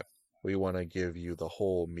a time. We want to give you the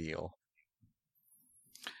whole meal.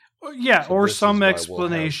 Yeah, so or some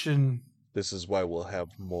explanation. This is why we'll have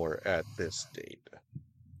more at this date.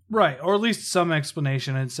 Right, or at least some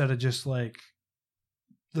explanation instead of just like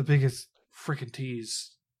the biggest freaking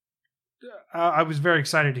tease. I was very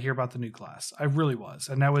excited to hear about the new class. I really was.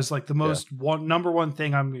 And that was like the number one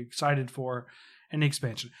thing I'm excited for in the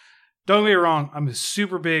expansion. Don't get me wrong, I'm a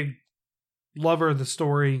super big lover of the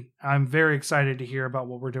story. I'm very excited to hear about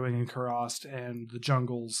what we're doing in Kurast and the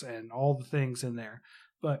jungles and all the things in there.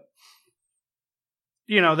 But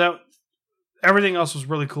that everything else was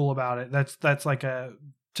really cool about it. That's like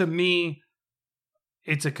to me,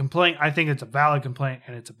 it's a complaint. I think it's a valid complaint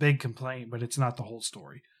and it's a big complaint, but it's not the whole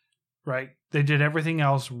story, right? They did everything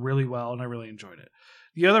else really well and I really enjoyed it.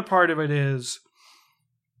 The other part of it is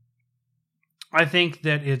I think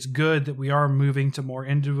that it's good that we are moving to more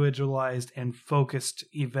individualized and focused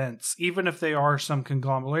events, even if they are some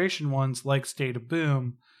conglomeration ones like State of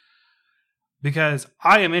Boom, because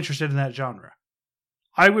I am interested in that genre.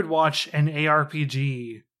 I would watch an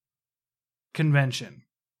ARPG convention,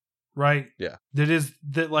 right? Yeah.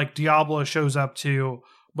 That like Diablo shows up to,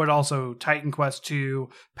 but also Titan Quest 2,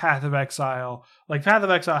 Path of Exile. Like Path of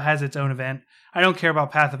Exile has its own event. I don't care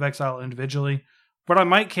about Path of Exile individually, But I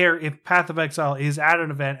might care if Path of Exile is at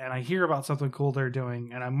an event and I hear about something cool they're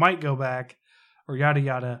doing, and I might go back, or yada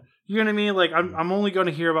yada. You know what I mean? Like I'm only going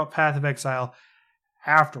to hear about Path of Exile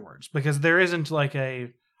afterwards, because there isn't like I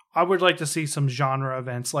would like to see some genre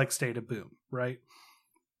events like State of Boom, right?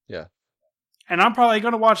 Yeah. And I'm probably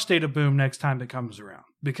going to watch State of Boom next time it comes around,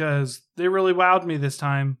 because they really wowed me this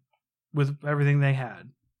time with everything they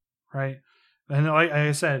had, right? And like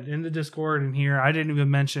I said, in the Discord and here, I didn't even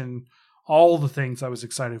mention all the things I was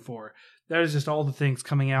excited for. That is just all the things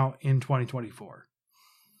coming out in 2024.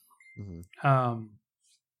 Mm-hmm.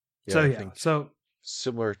 So I think so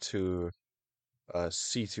similar to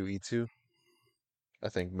C2E2, I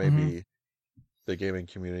think mm-hmm. maybe the gaming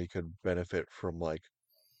community could benefit from like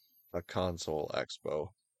a console expo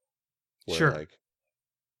where Sure, like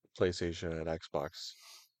PlayStation and Xbox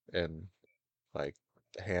and like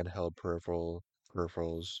handheld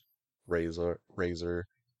peripherals, Razer,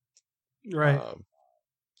 right. um,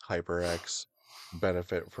 HyperX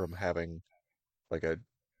benefit from having like a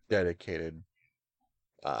dedicated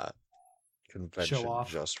uh Show convention off.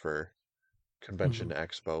 just for convention Mm-hmm.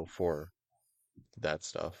 expo for that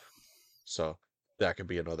stuff. So that could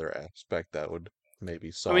be another aspect that would maybe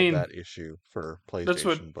I solve mean, that issue for that's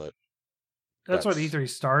what PlayStation, but that's what that's E3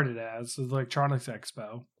 started as, the Electronics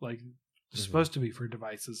Expo. Like, it's hmm supposed to be for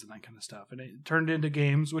devices and that kind of stuff, and it turned into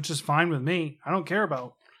games, which is fine with me. I don't care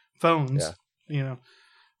about phones, yeah, you know,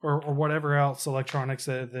 or whatever else electronics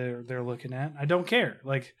that they're looking at. I don't care.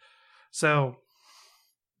 Like, so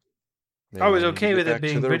I maybe was they need to okay get with it back to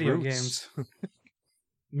being their video roots. games.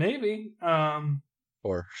 Maybe.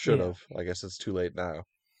 Or should Yeah. have. I guess it's too late now.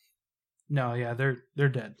 No, yeah, they're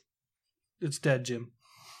dead. It's dead, Jim.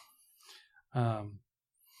 Um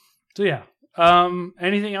so yeah.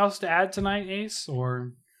 Anything else to add tonight, Ace?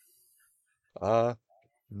 Or Uh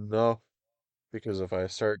no, because if I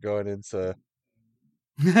start going into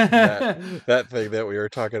that no, that thing that we were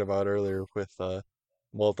talking about earlier with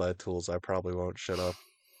multi-tools, I probably won't shut up.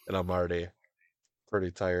 And I'm already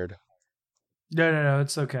pretty tired. no,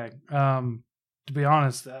 it's okay. To be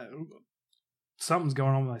honest, something's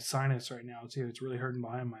going on with my sinus right now too. It's really hurting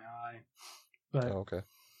behind my eye, but Oh, okay.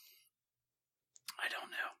 I don't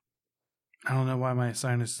know. I don't know why my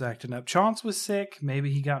sinus is acting up. Chance was sick.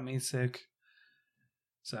 Maybe he got me sick.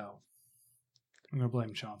 So I'm gonna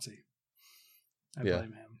blame Chauncey. I Yeah.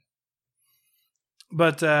 blame him.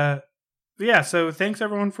 But yeah. So thanks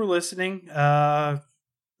everyone for listening.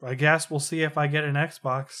 I guess we'll see if I get an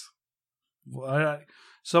Xbox.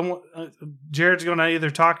 Someone, Jared's going to either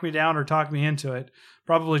talk me down or talk me into it.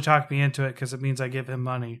 Probably talk me into it because it means I give him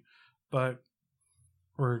money,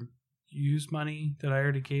 or use money that I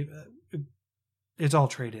already gave. It's all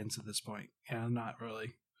trade-ins at this point. Yeah, not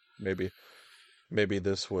really. Maybe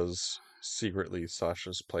this was secretly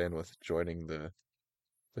Sasha's plan with joining the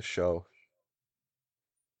show.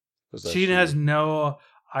 Was that She has she no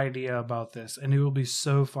idea about this, and it will be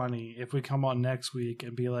so funny if we come on next week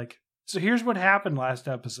and be like, "So here's what happened last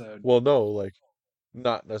episode." well, no, like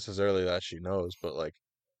not necessarily that she knows, but like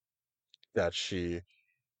that she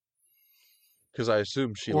because I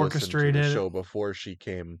assume she listened to the Orchestrated it. show before she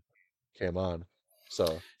came on.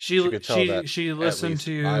 So she She could tell that she at listened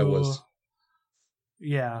least I to, was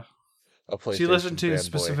yeah. a She listened PlayStation to fanboy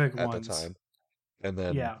specific at the ones. time, and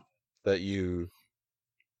then Yeah. that you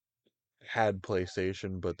had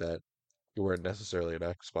PlayStation, but that you weren't necessarily an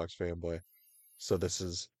Xbox fanboy. So this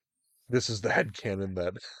is the headcanon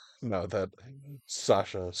that now that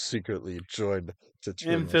Sasha secretly joined to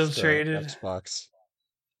turn us to Infiltrated. Xbox.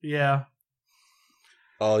 Yeah.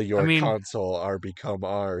 All I your mean, console are become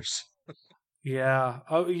ours. yeah.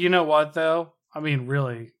 Oh, you know what though? I mean,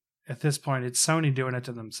 really, at this point, it's Sony doing it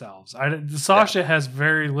to themselves. Yeah. Sasha has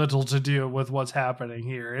very little to do with what's happening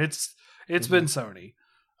here. It's hmm been Sony,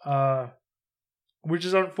 uh, which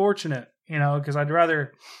is unfortunate, because I'd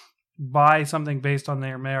rather buy something based on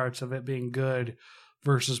their merits of it being good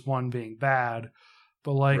versus one being bad.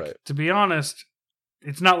 But like, Right. to be honest,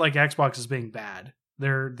 it's not like Xbox is being bad.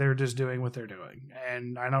 They're just doing what they're doing,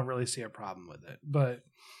 and I don't really see a problem with it. But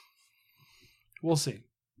we'll see.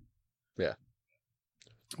 Yeah.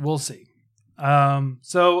 We'll see.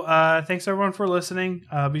 So thanks everyone for listening.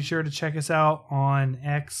 Be sure to check us out on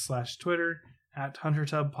X/Twitter at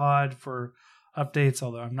HunterTubPod for updates,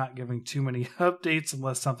 although I'm not giving too many updates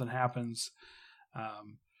unless something happens.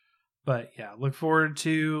 But yeah, look forward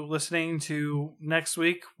to listening to next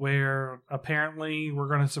week, where apparently we're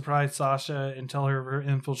going to surprise Sasha and tell her of her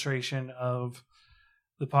infiltration of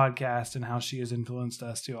the podcast and how she has influenced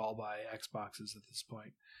us to all buy Xboxes at this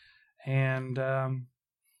point. And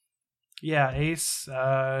yeah, Ace,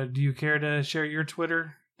 do you care to share your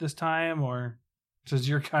Twitter this time, or? Since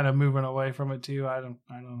you're kind of moving away from it too, I don't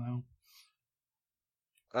know.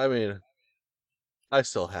 I mean, I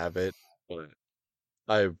still have it, but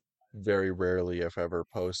I very rarely, if ever,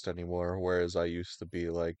 post anymore, whereas I used to be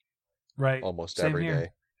like Right. almost Same every here. day.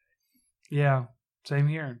 Yeah. Same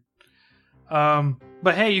here.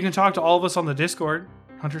 But hey, you can talk to all of us on the Discord,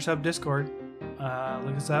 Hunters Hub Discord.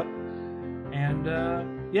 Look us up. And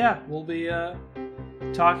yeah, we'll be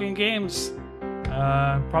talking games.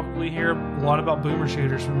 Probably hear a lot about boomer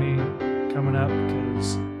shooters from me coming up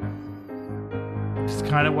because it's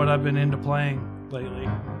kind of what I've been into playing lately.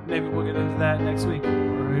 Maybe we'll get into that next week,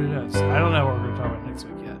 or who knows? I don't know what we're going to talk about next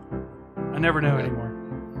week yet. I never know anymore.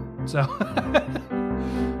 So,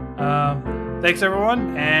 thanks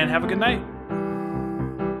everyone, and have a good night.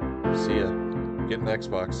 See ya. Get an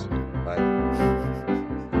Xbox. Bye.